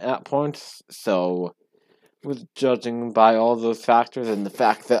prevent at points. So, with judging by all those factors and the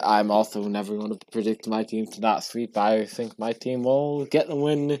fact that I'm also never going to predict my team to not sweep, I think my team will get the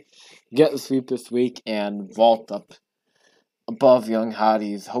win, get the sweep this week, and vault up above Young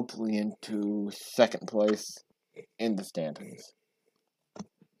Hotties, hopefully into second place in the standings.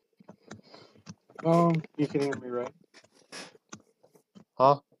 You can hear me, right?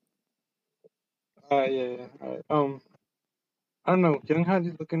 Huh? Yeah. Alright. I don't know. Young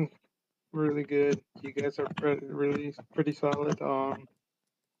Haji's looking really good. You guys are really pretty solid. Young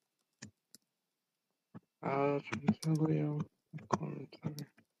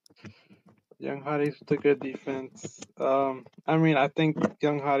Hotties with a good defense. I mean, I think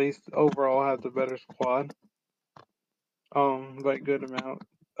Young Hotties overall has the better squad. By good amount.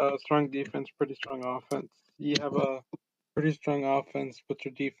 Strong defense, pretty strong offense. You have a pretty strong offense, but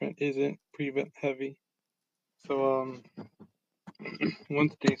your defense isn't prevent heavy. So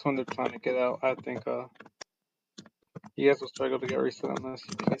once these one they're trying to get out, I think you guys will struggle to get reset unless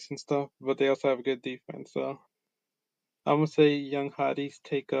you place and stuff. But they also have a good defense. So I'm gonna say Young Hotties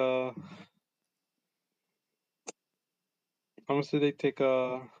take I'm gonna say they take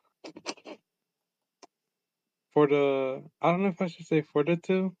for the I don't know if I should say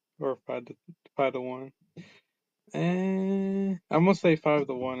 4-2 or 5-1. And I'm gonna say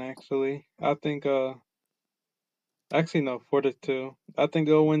 5-1 actually. I think actually no 4-2. I think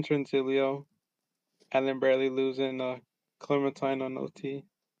they'll win Transilio and then barely losing Clementine on OT.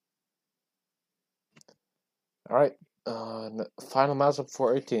 All right. Final matchup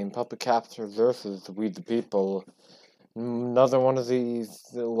for 18, Puppet Capture versus We the People. Another one of these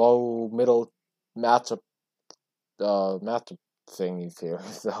low middle matchup matchup thingies here.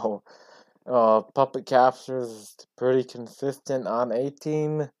 So Puppet Captures pretty consistent on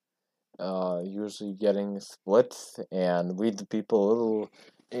 18. Usually getting splits, and We the People a little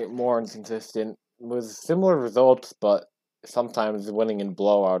more inconsistent with similar results, but sometimes winning in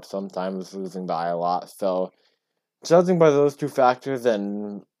blowouts, sometimes losing by a lot. So, judging by those two factors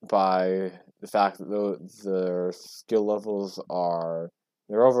and by the fact that their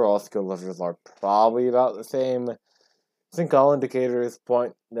overall skill levels are probably about the same, I think all indicators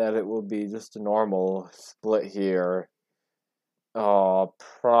point that it will be just a normal split here.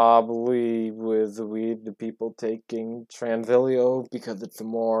 Probably with the people taking Transilio because it's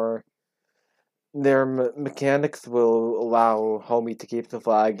their mechanics will allow Homie to keep the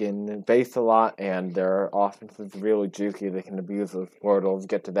flag in base a lot, and their offense is really juicy. They can abuse those portals,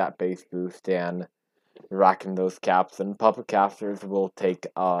 get to that base boost, and racking those caps. And Puppet Casters will take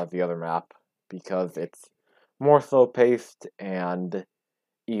the other map because it's more slow paced and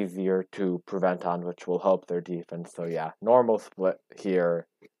easier to prevent on, which will help their defense. So yeah, normal split here.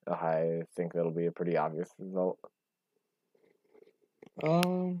 I think that'll be a pretty obvious result.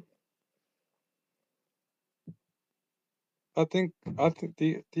 Um, I think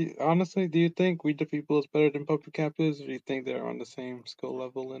honestly, do you think We the People is better than Puppet Captors, or do you think they're on the same skill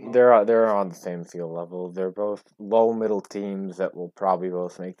level and all? They're on the same field level. They're both low middle teams that will probably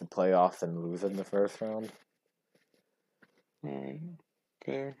both make the playoffs and lose in the first round. Alright,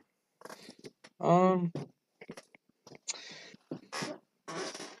 fair. Um,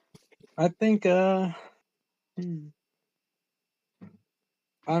 I think I mean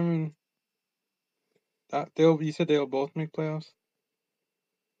you said they'll both make playoffs.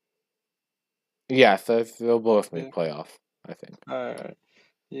 Yeah, so they'll both make Yeah. playoffs, I think. Alright.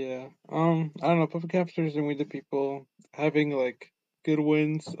 Yeah. I don't know. Puppet Captors and We the People having like good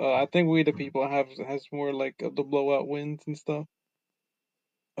wins. I think We the People has more like of the blowout wins and stuff.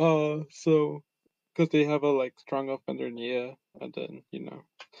 So because they have a like strong offender, yeah, and then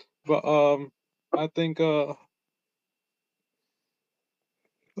but I think uh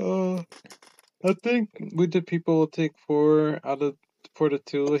I think We the People will take four out of for the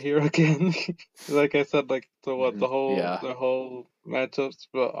two here again. Like I said, like Yeah. the whole matchups.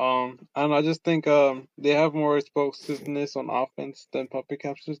 But I don't know, I just think they have more explosiveness on offense than Puppet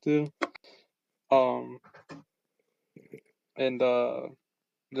Captors do. Um and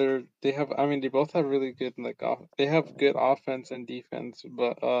they have I mean they both have really good like they have good offense and defense,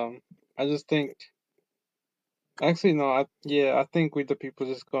 but I just think actually no, I think We the People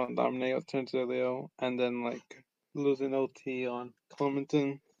just gonna dominate Leo and then like losing OT on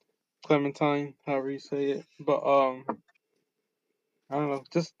Clementine, however you say it. But I don't know,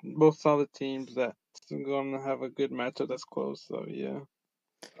 just both solid teams that's gonna have a good matchup that's close. So yeah,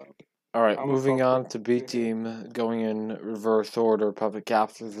 All right, I'm gonna moving call for on to B two here. team, going in reverse order. Puppet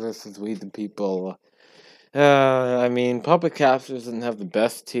Captors versus We the People. I mean, Puppet Captors doesn't have the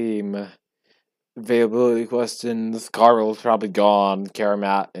best team. Availability questions. Carl's probably gone.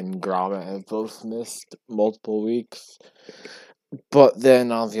 Karamat and Gromit have both missed multiple weeks. But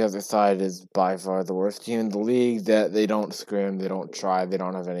then on the other side is by far the worst team in the league. That they don't scrim, they don't try, they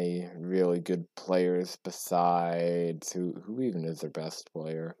don't have any really good players besides who even is their best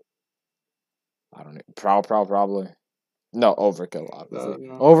player? I don't know. Prowl probably. No, Overkill obviously.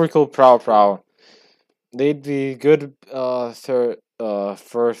 No. Overkill Prowl. They'd be good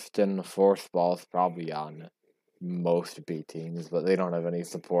first and fourth balls probably on most B teams, but they don't have any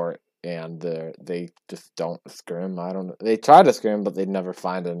support and they just don't scrim. I don't know. They try to scrim, but they never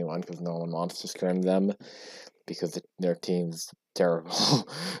find anyone because no one wants to scrim them because their team's terrible.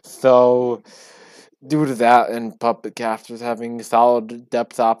 So due to that and Puppet Captors having solid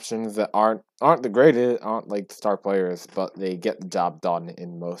depth options that aren't the greatest, aren't like star players, but they get the job done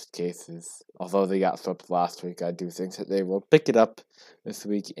in most cases. Although they got swept last week, I do think that they will pick it up this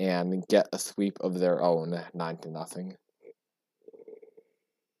week and get a sweep of their own, 9-0.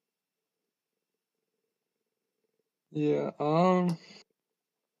 Yeah. I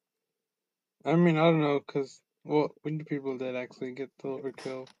mean, I don't know, cause when the people did actually get the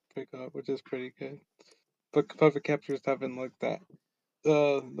overkill pick up, which is pretty good. But Puppet Captures haven't looked that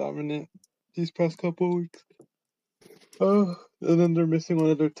dominant these past couple weeks. And then they're missing one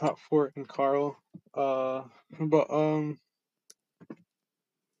of their top four in Carl. But I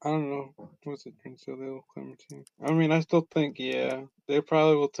don't know. Was it Prince Leo Clementine? I mean, I still think yeah, they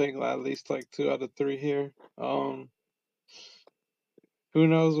probably will take at least like 2 out of 3 here. Who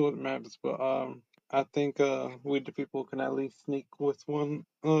knows what maps, but I think We the People can at least sneak with one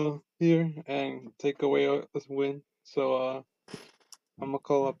here and take away a win. So I'm gonna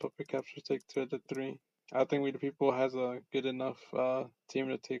call up Puppet Capture take 2 out of 3. I think We the People has a good enough team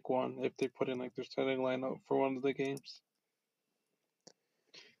to take one if they put in like their starting lineup for one of the games.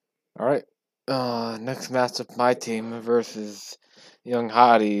 All right. Next matchup, my team versus Young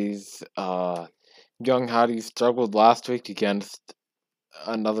Hotties. Young Hotties struggled last week against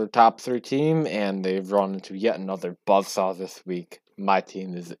another top 3 team, and they've run into yet another buzzsaw this week. My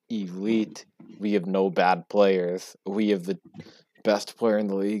team is elite. We have no bad players. We have the best player in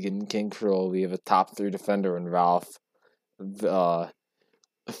the league in King Cruel. We have a top 3 defender in Ralph. 4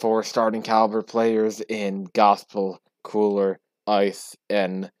 starting caliber players in Gospel, Cooler, Ice,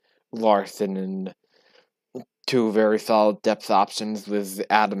 and Larson, and 2 very solid depth options with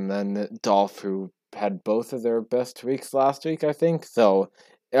Adam and Dolph, who had both of their best weeks last week, I think. So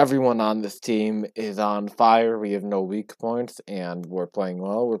everyone on this team is on fire. We have no weak points, and we're playing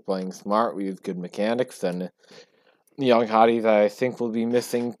well. We're playing smart. We have good mechanics, and Young Hotties, I think, will be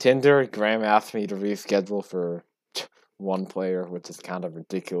missing Tinder. Graham asked me to reschedule for one player, which is kind of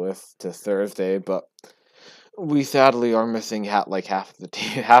ridiculous, to Thursday, but we sadly are missing half of the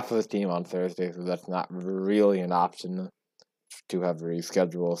team, half of the team on Thursday, so that's not really an option to have a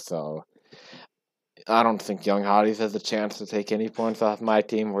reschedule. So I don't think Young Hotties has a chance to take any points off my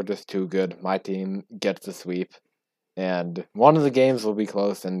team. We're just too good. My team gets the sweep. And one of the games will be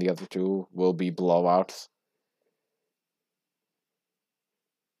close, and the other two will be blowouts.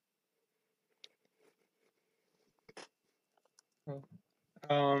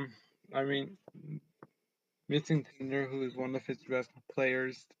 I mean, missing Tinder, who is one of his best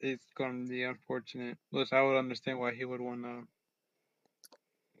players, is going to be unfortunate. Which I would understand why he would want to.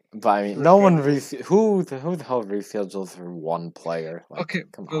 But I mean, no one Regrettable. who the hell reschedules for one player? Like, Okay,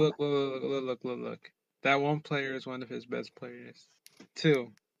 come but on. look. That one player is one of his best players.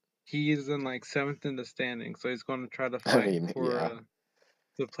 2, he is in like 7th in the standing, so he's going to try to I fight mean, for yeah.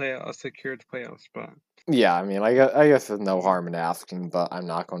 to play a secured playoff spot. Yeah, I mean, I guess there's no harm in asking, but I'm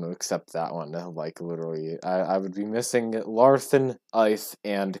not going to accept that one. Like, literally, I would be missing Larson, Ice,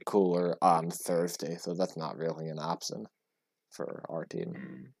 and Cooler on Thursday, so that's not really an option for our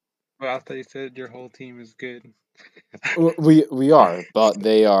team. But I thought you said your whole team is good. We are, but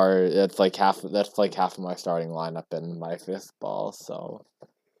they are. That's like half of my starting lineup in my fifth ball, so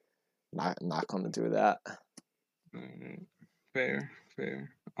not going to do that. Fair.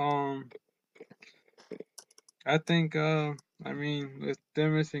 I think I mean with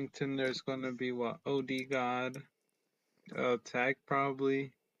them missing Tim, there's gonna be what OD God, Tag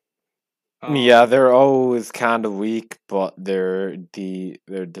probably. Yeah, their O is kind of weak, but their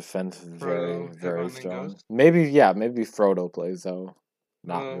defense is very Frodo, very Devon, and strong. Ghost. Maybe Frodo plays though.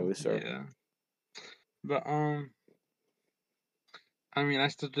 Not really sure. Yeah, but I mean I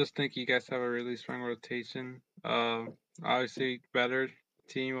still just think you guys have a really strong rotation. Obviously better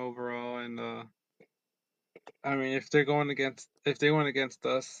team overall, and I mean if they went against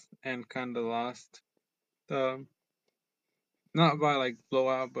us and kind of lost, um, not by like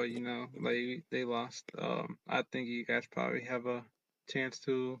blowout, but like they lost. I think you guys probably have a chance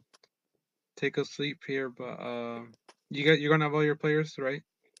to take a sweep here, but you're gonna have all your players, right?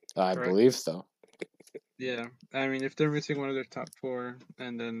 I Correct. believe so. Yeah, I mean if they're missing one of their top 4,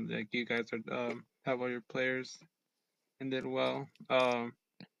 and then like you guys are have all your players and did well,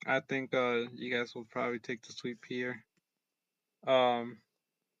 I think you guys will probably take the sweep here. I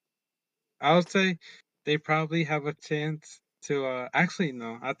would say they probably have a chance to actually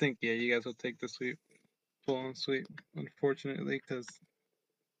no, I think yeah, you guys will take the sweep. Full on sweep, unfortunately, because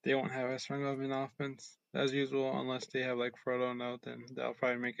they won't have as strong of an offense as usual unless they have like Frodo and out, then that'll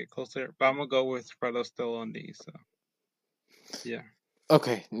probably make it closer. But I'm gonna go with Frodo still on D. So yeah.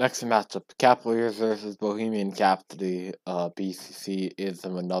 Okay, next matchup: Cavaliers versus Bohemian Capitally. BCC is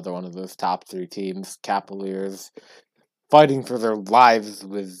another one of those top 3 teams. Cavaliers fighting for their lives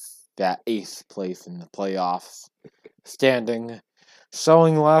with that 8th place in the playoffs standing,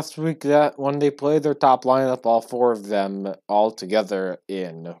 showing last week that when they play their top lineup, all 4 of them all together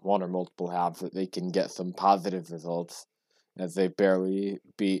in one or multiple halves, that they can get some positive results, as they barely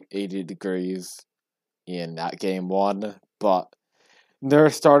beat 80 Degrees in that game 1, but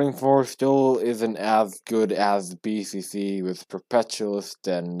their starting four still isn't as good as BCC with Perpetualist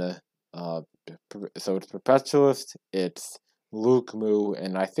and so it's Perpetualist, it's Luke Moo,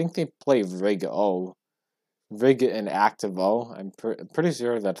 and I think they play Rig O. Rig and Active O. I'm pretty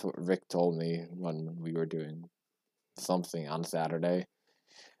sure that's what Rick told me when we were doing something on Saturday.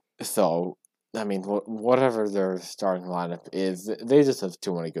 So, I mean, whatever their starting lineup is, they just have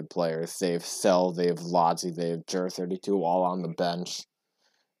too many good players. They have Cell, they have Logi, they have Jer32 all on the bench.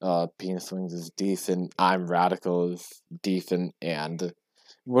 Penis Swings is decent. I'm Radical is decent, and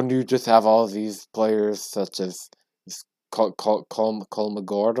when you just have all these players such as this Kolmogorov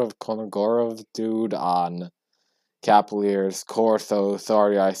dude on Cavaliers, Corso,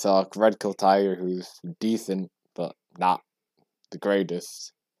 Sorry I Suck, Red Kill Tiger, who's decent but not the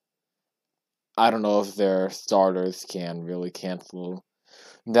greatest. I don't know if their starters can really cancel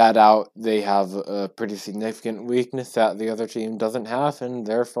that out. They have a pretty significant weakness that the other team doesn't have, and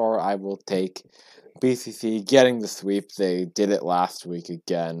therefore I will take BCC getting the sweep. They did it last week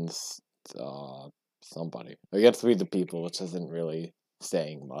against somebody. Against We the People, which isn't really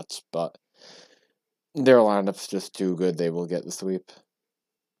saying much, but their lineup's just too good. They will get the sweep.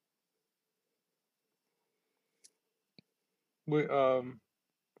 Were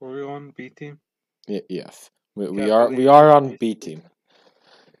we on B team? Yes, we are on B team.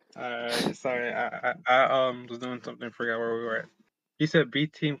 Sorry, I was doing something. Forgot where we were at. You said B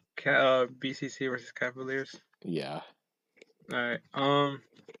team, BCC versus Cavaliers. Yeah. All right.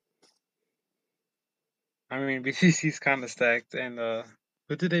 I mean BCC's kind of stacked, and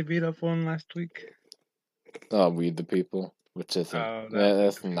who did they beat up on last week? We the People, which isn't Oh,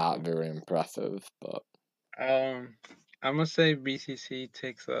 that's not very impressive, but I'm gonna say BCC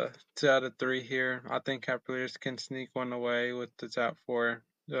takes a 2 out of 3 here. I think Cavaliers can sneak one away with the top four,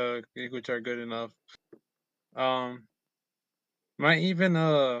 which are good enough. Um, might even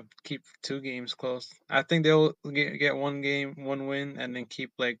keep 2 games close. I think they'll get 1 win, and then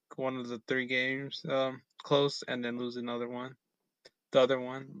keep like one of the 3 games close, and then lose the other one,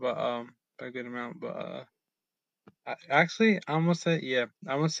 but by a good amount. But I'm gonna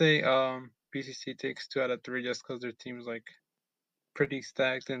say BCC takes 2 out of 3 just because their team's like pretty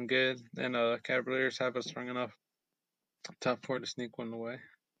stacked and good, and Cavaliers have a strong enough top four to sneak one away.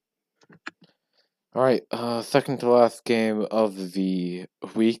 All right, second to last game of the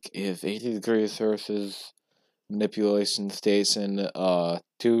week is 80 Degrees versus Manipulation Station.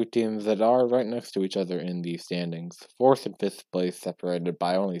 Two teams that are right next to each other in the standings. Fourth and fifth place separated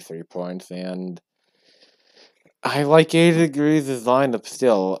by only 3 points, and I like 80 Degrees' lineup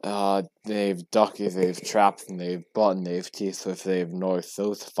still. They've Ducky, they've Traps, and they've Button, they've T-Swift, they've North.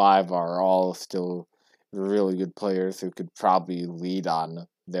 Those 5 are all still really good players who could probably lead on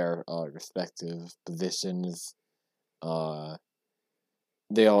their respective positions. Corrance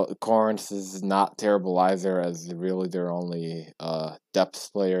is not terrible either, as really their only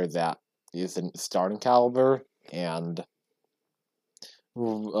depth player that isn't starting caliber, and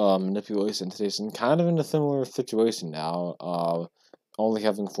Manipulation Station kind of in a similar situation now. Only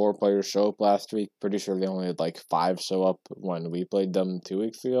having 4 players show up last week. Pretty sure they only had like 5 show up when we played them 2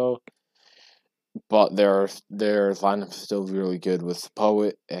 weeks ago. But their lineup is still really good with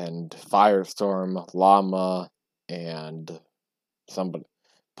Poet and Firestorm, Llama, and somebody.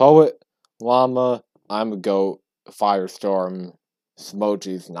 Poet, Llama, I'm a Goat, Firestorm,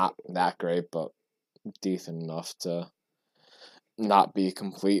 Smoji's not that great, but decent enough to not be a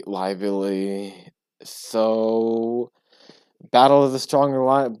complete liability. So battle of the strong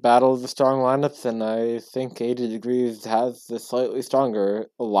lineups, and I think 80 Degrees has the slightly stronger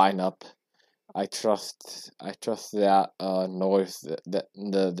lineup. I trust that noise that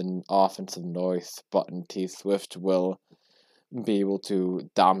the offensive noise Button T Swift will be able to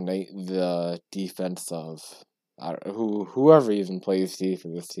dominate the defense of whoever even plays D for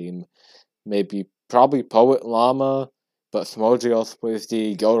this team. Maybe probably Poet Llama, but Smoji also plays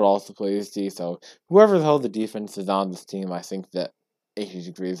D, Goat also plays D, so whoever the hell the defense is on this team, I think that 80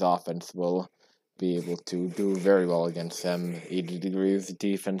 Degrees offense will be able to do very well against them. 80 Degrees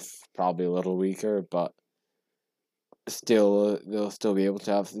defense probably a little weaker, but still they'll still be able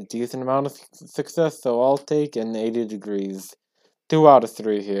to have a decent amount of success, so I'll take an 80 Degrees 2 out of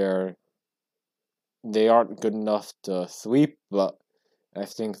 3 here. They aren't good enough to sweep, but I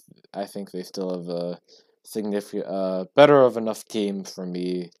think they still have a significant better of enough team for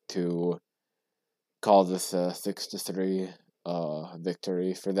me to call this a 6-3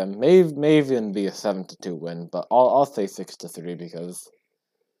 victory for them. May even be a 7-2 win, but I'll say 6-3 because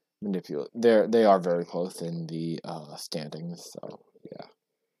they are very close in the standings. So yeah.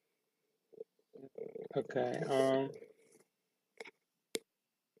 Okay.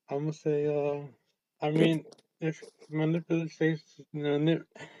 I'm gonna say I mean, if manipulation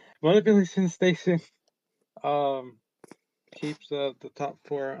station keeps the top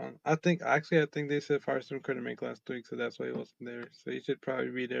four on. I think they said Firestorm couldn't make last week, so that's why he wasn't there. So he should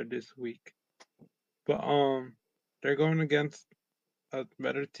probably be there this week. But they're going against a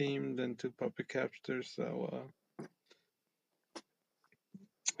better team than 2 Puppet Capsters, so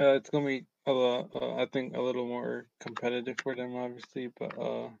it's gonna be I think a little more competitive for them, obviously. But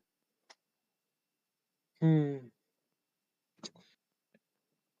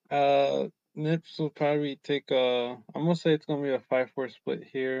Nips will probably take I'm gonna say it's gonna be a 5-4 split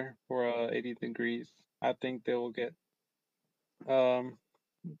here for 80 Degrees. I think they will get 2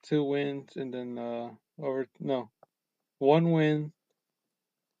 wins and then 1 win,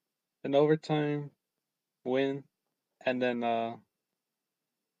 an overtime win, and then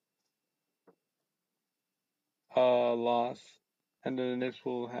loss, and then the Knicks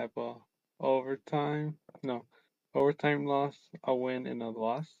will have a overtime loss, a win, and a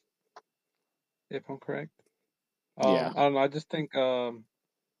loss, if I'm correct. Yeah. I don't know. I just think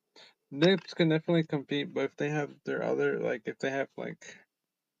Knicks can definitely compete, but if they have their other if they have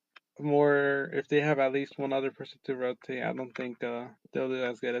if they have at least one other person to rotate, I don't think they'll do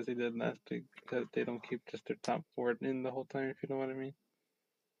as good as they did last week because they don't keep just their top four in the whole time, if you know what I mean.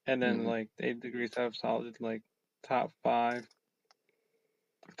 And then 8 Degrees have solid top 5,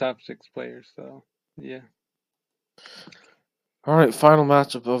 top 6 players. So yeah. All right, final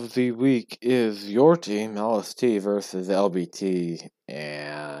matchup of the week is your team, LST, versus LBT,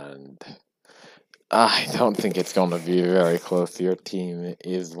 and I don't think it's going to be very close. Your team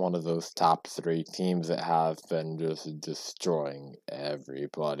is one of those top 3 teams that have been just destroying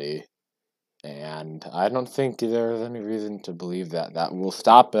everybody. And I don't think there's any reason to believe that that will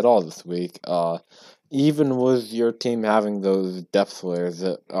stop at all this week. Even with your team having those depth players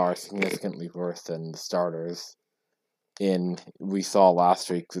that are significantly worse than the starters, we saw last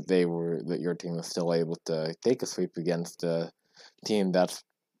week that your team was still able to take a sweep against a team that's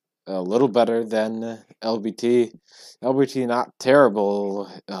a little better than LBT. LBT not terrible.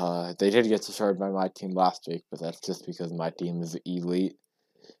 They did get destroyed by my team last week, but that's just because my team is elite.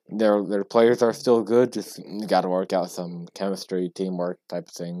 Their players are still good. Just got to work out some chemistry, teamwork type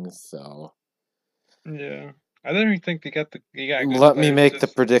things. So Yeah, I don't even think you got good let me players. make the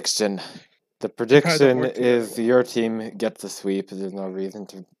Just prediction. The they probably don't prediction work together is well. your team gets the sweep. There's no reason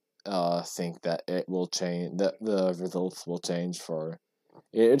to think that it will change. That the results will change for.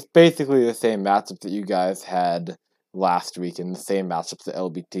 It's basically the same matchup that you guys had last week, and the same matchup that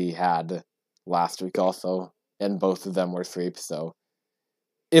LBT had last week also, and both of them were sweeps. So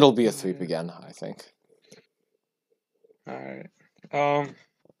it'll be a sweep Yeah. again, I think. All right.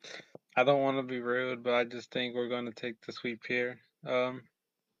 I don't want to be rude, but I just think we're going to take the sweep here. I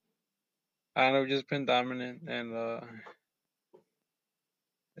know we've just been dominant, and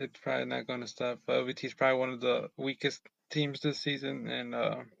it's probably not going to stop. LBT is probably one of the weakest teams this season, and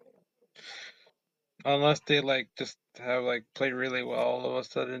unless they just have played really well all of a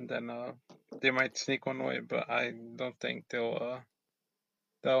sudden, then they might sneak one away. But I don't think that'll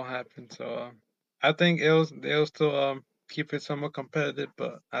happen. So I think they'll still keep it somewhat competitive,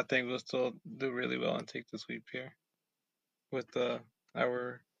 but I think we'll still do really well and take the sweep here with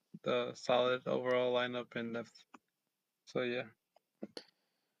our the solid overall lineup and depth. So yeah.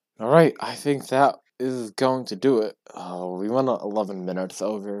 All right, I think that is going to do it. We went 11 minutes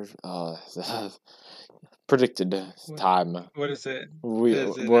over the predicted time. What is it? We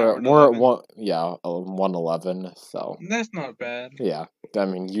Is it we're hour and we're at 11? 111. So That's not bad. yeah, I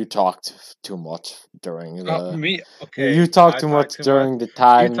mean you talked too much during the Me? you Okay, talked I too talk much too much. during the You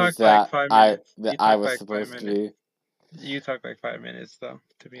times talk like 5 minutes. that You I talk was like five supposed to minutes. be. You talk like 5 minutes, though,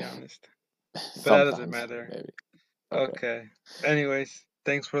 to be honest. But that doesn't Sometimes matter. maybe. Okay. Okay. Anyways,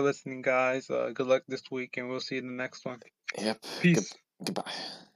 thanks for listening, guys. Good luck this week, and we'll see you in the next one. Yep. Peace. Goodbye.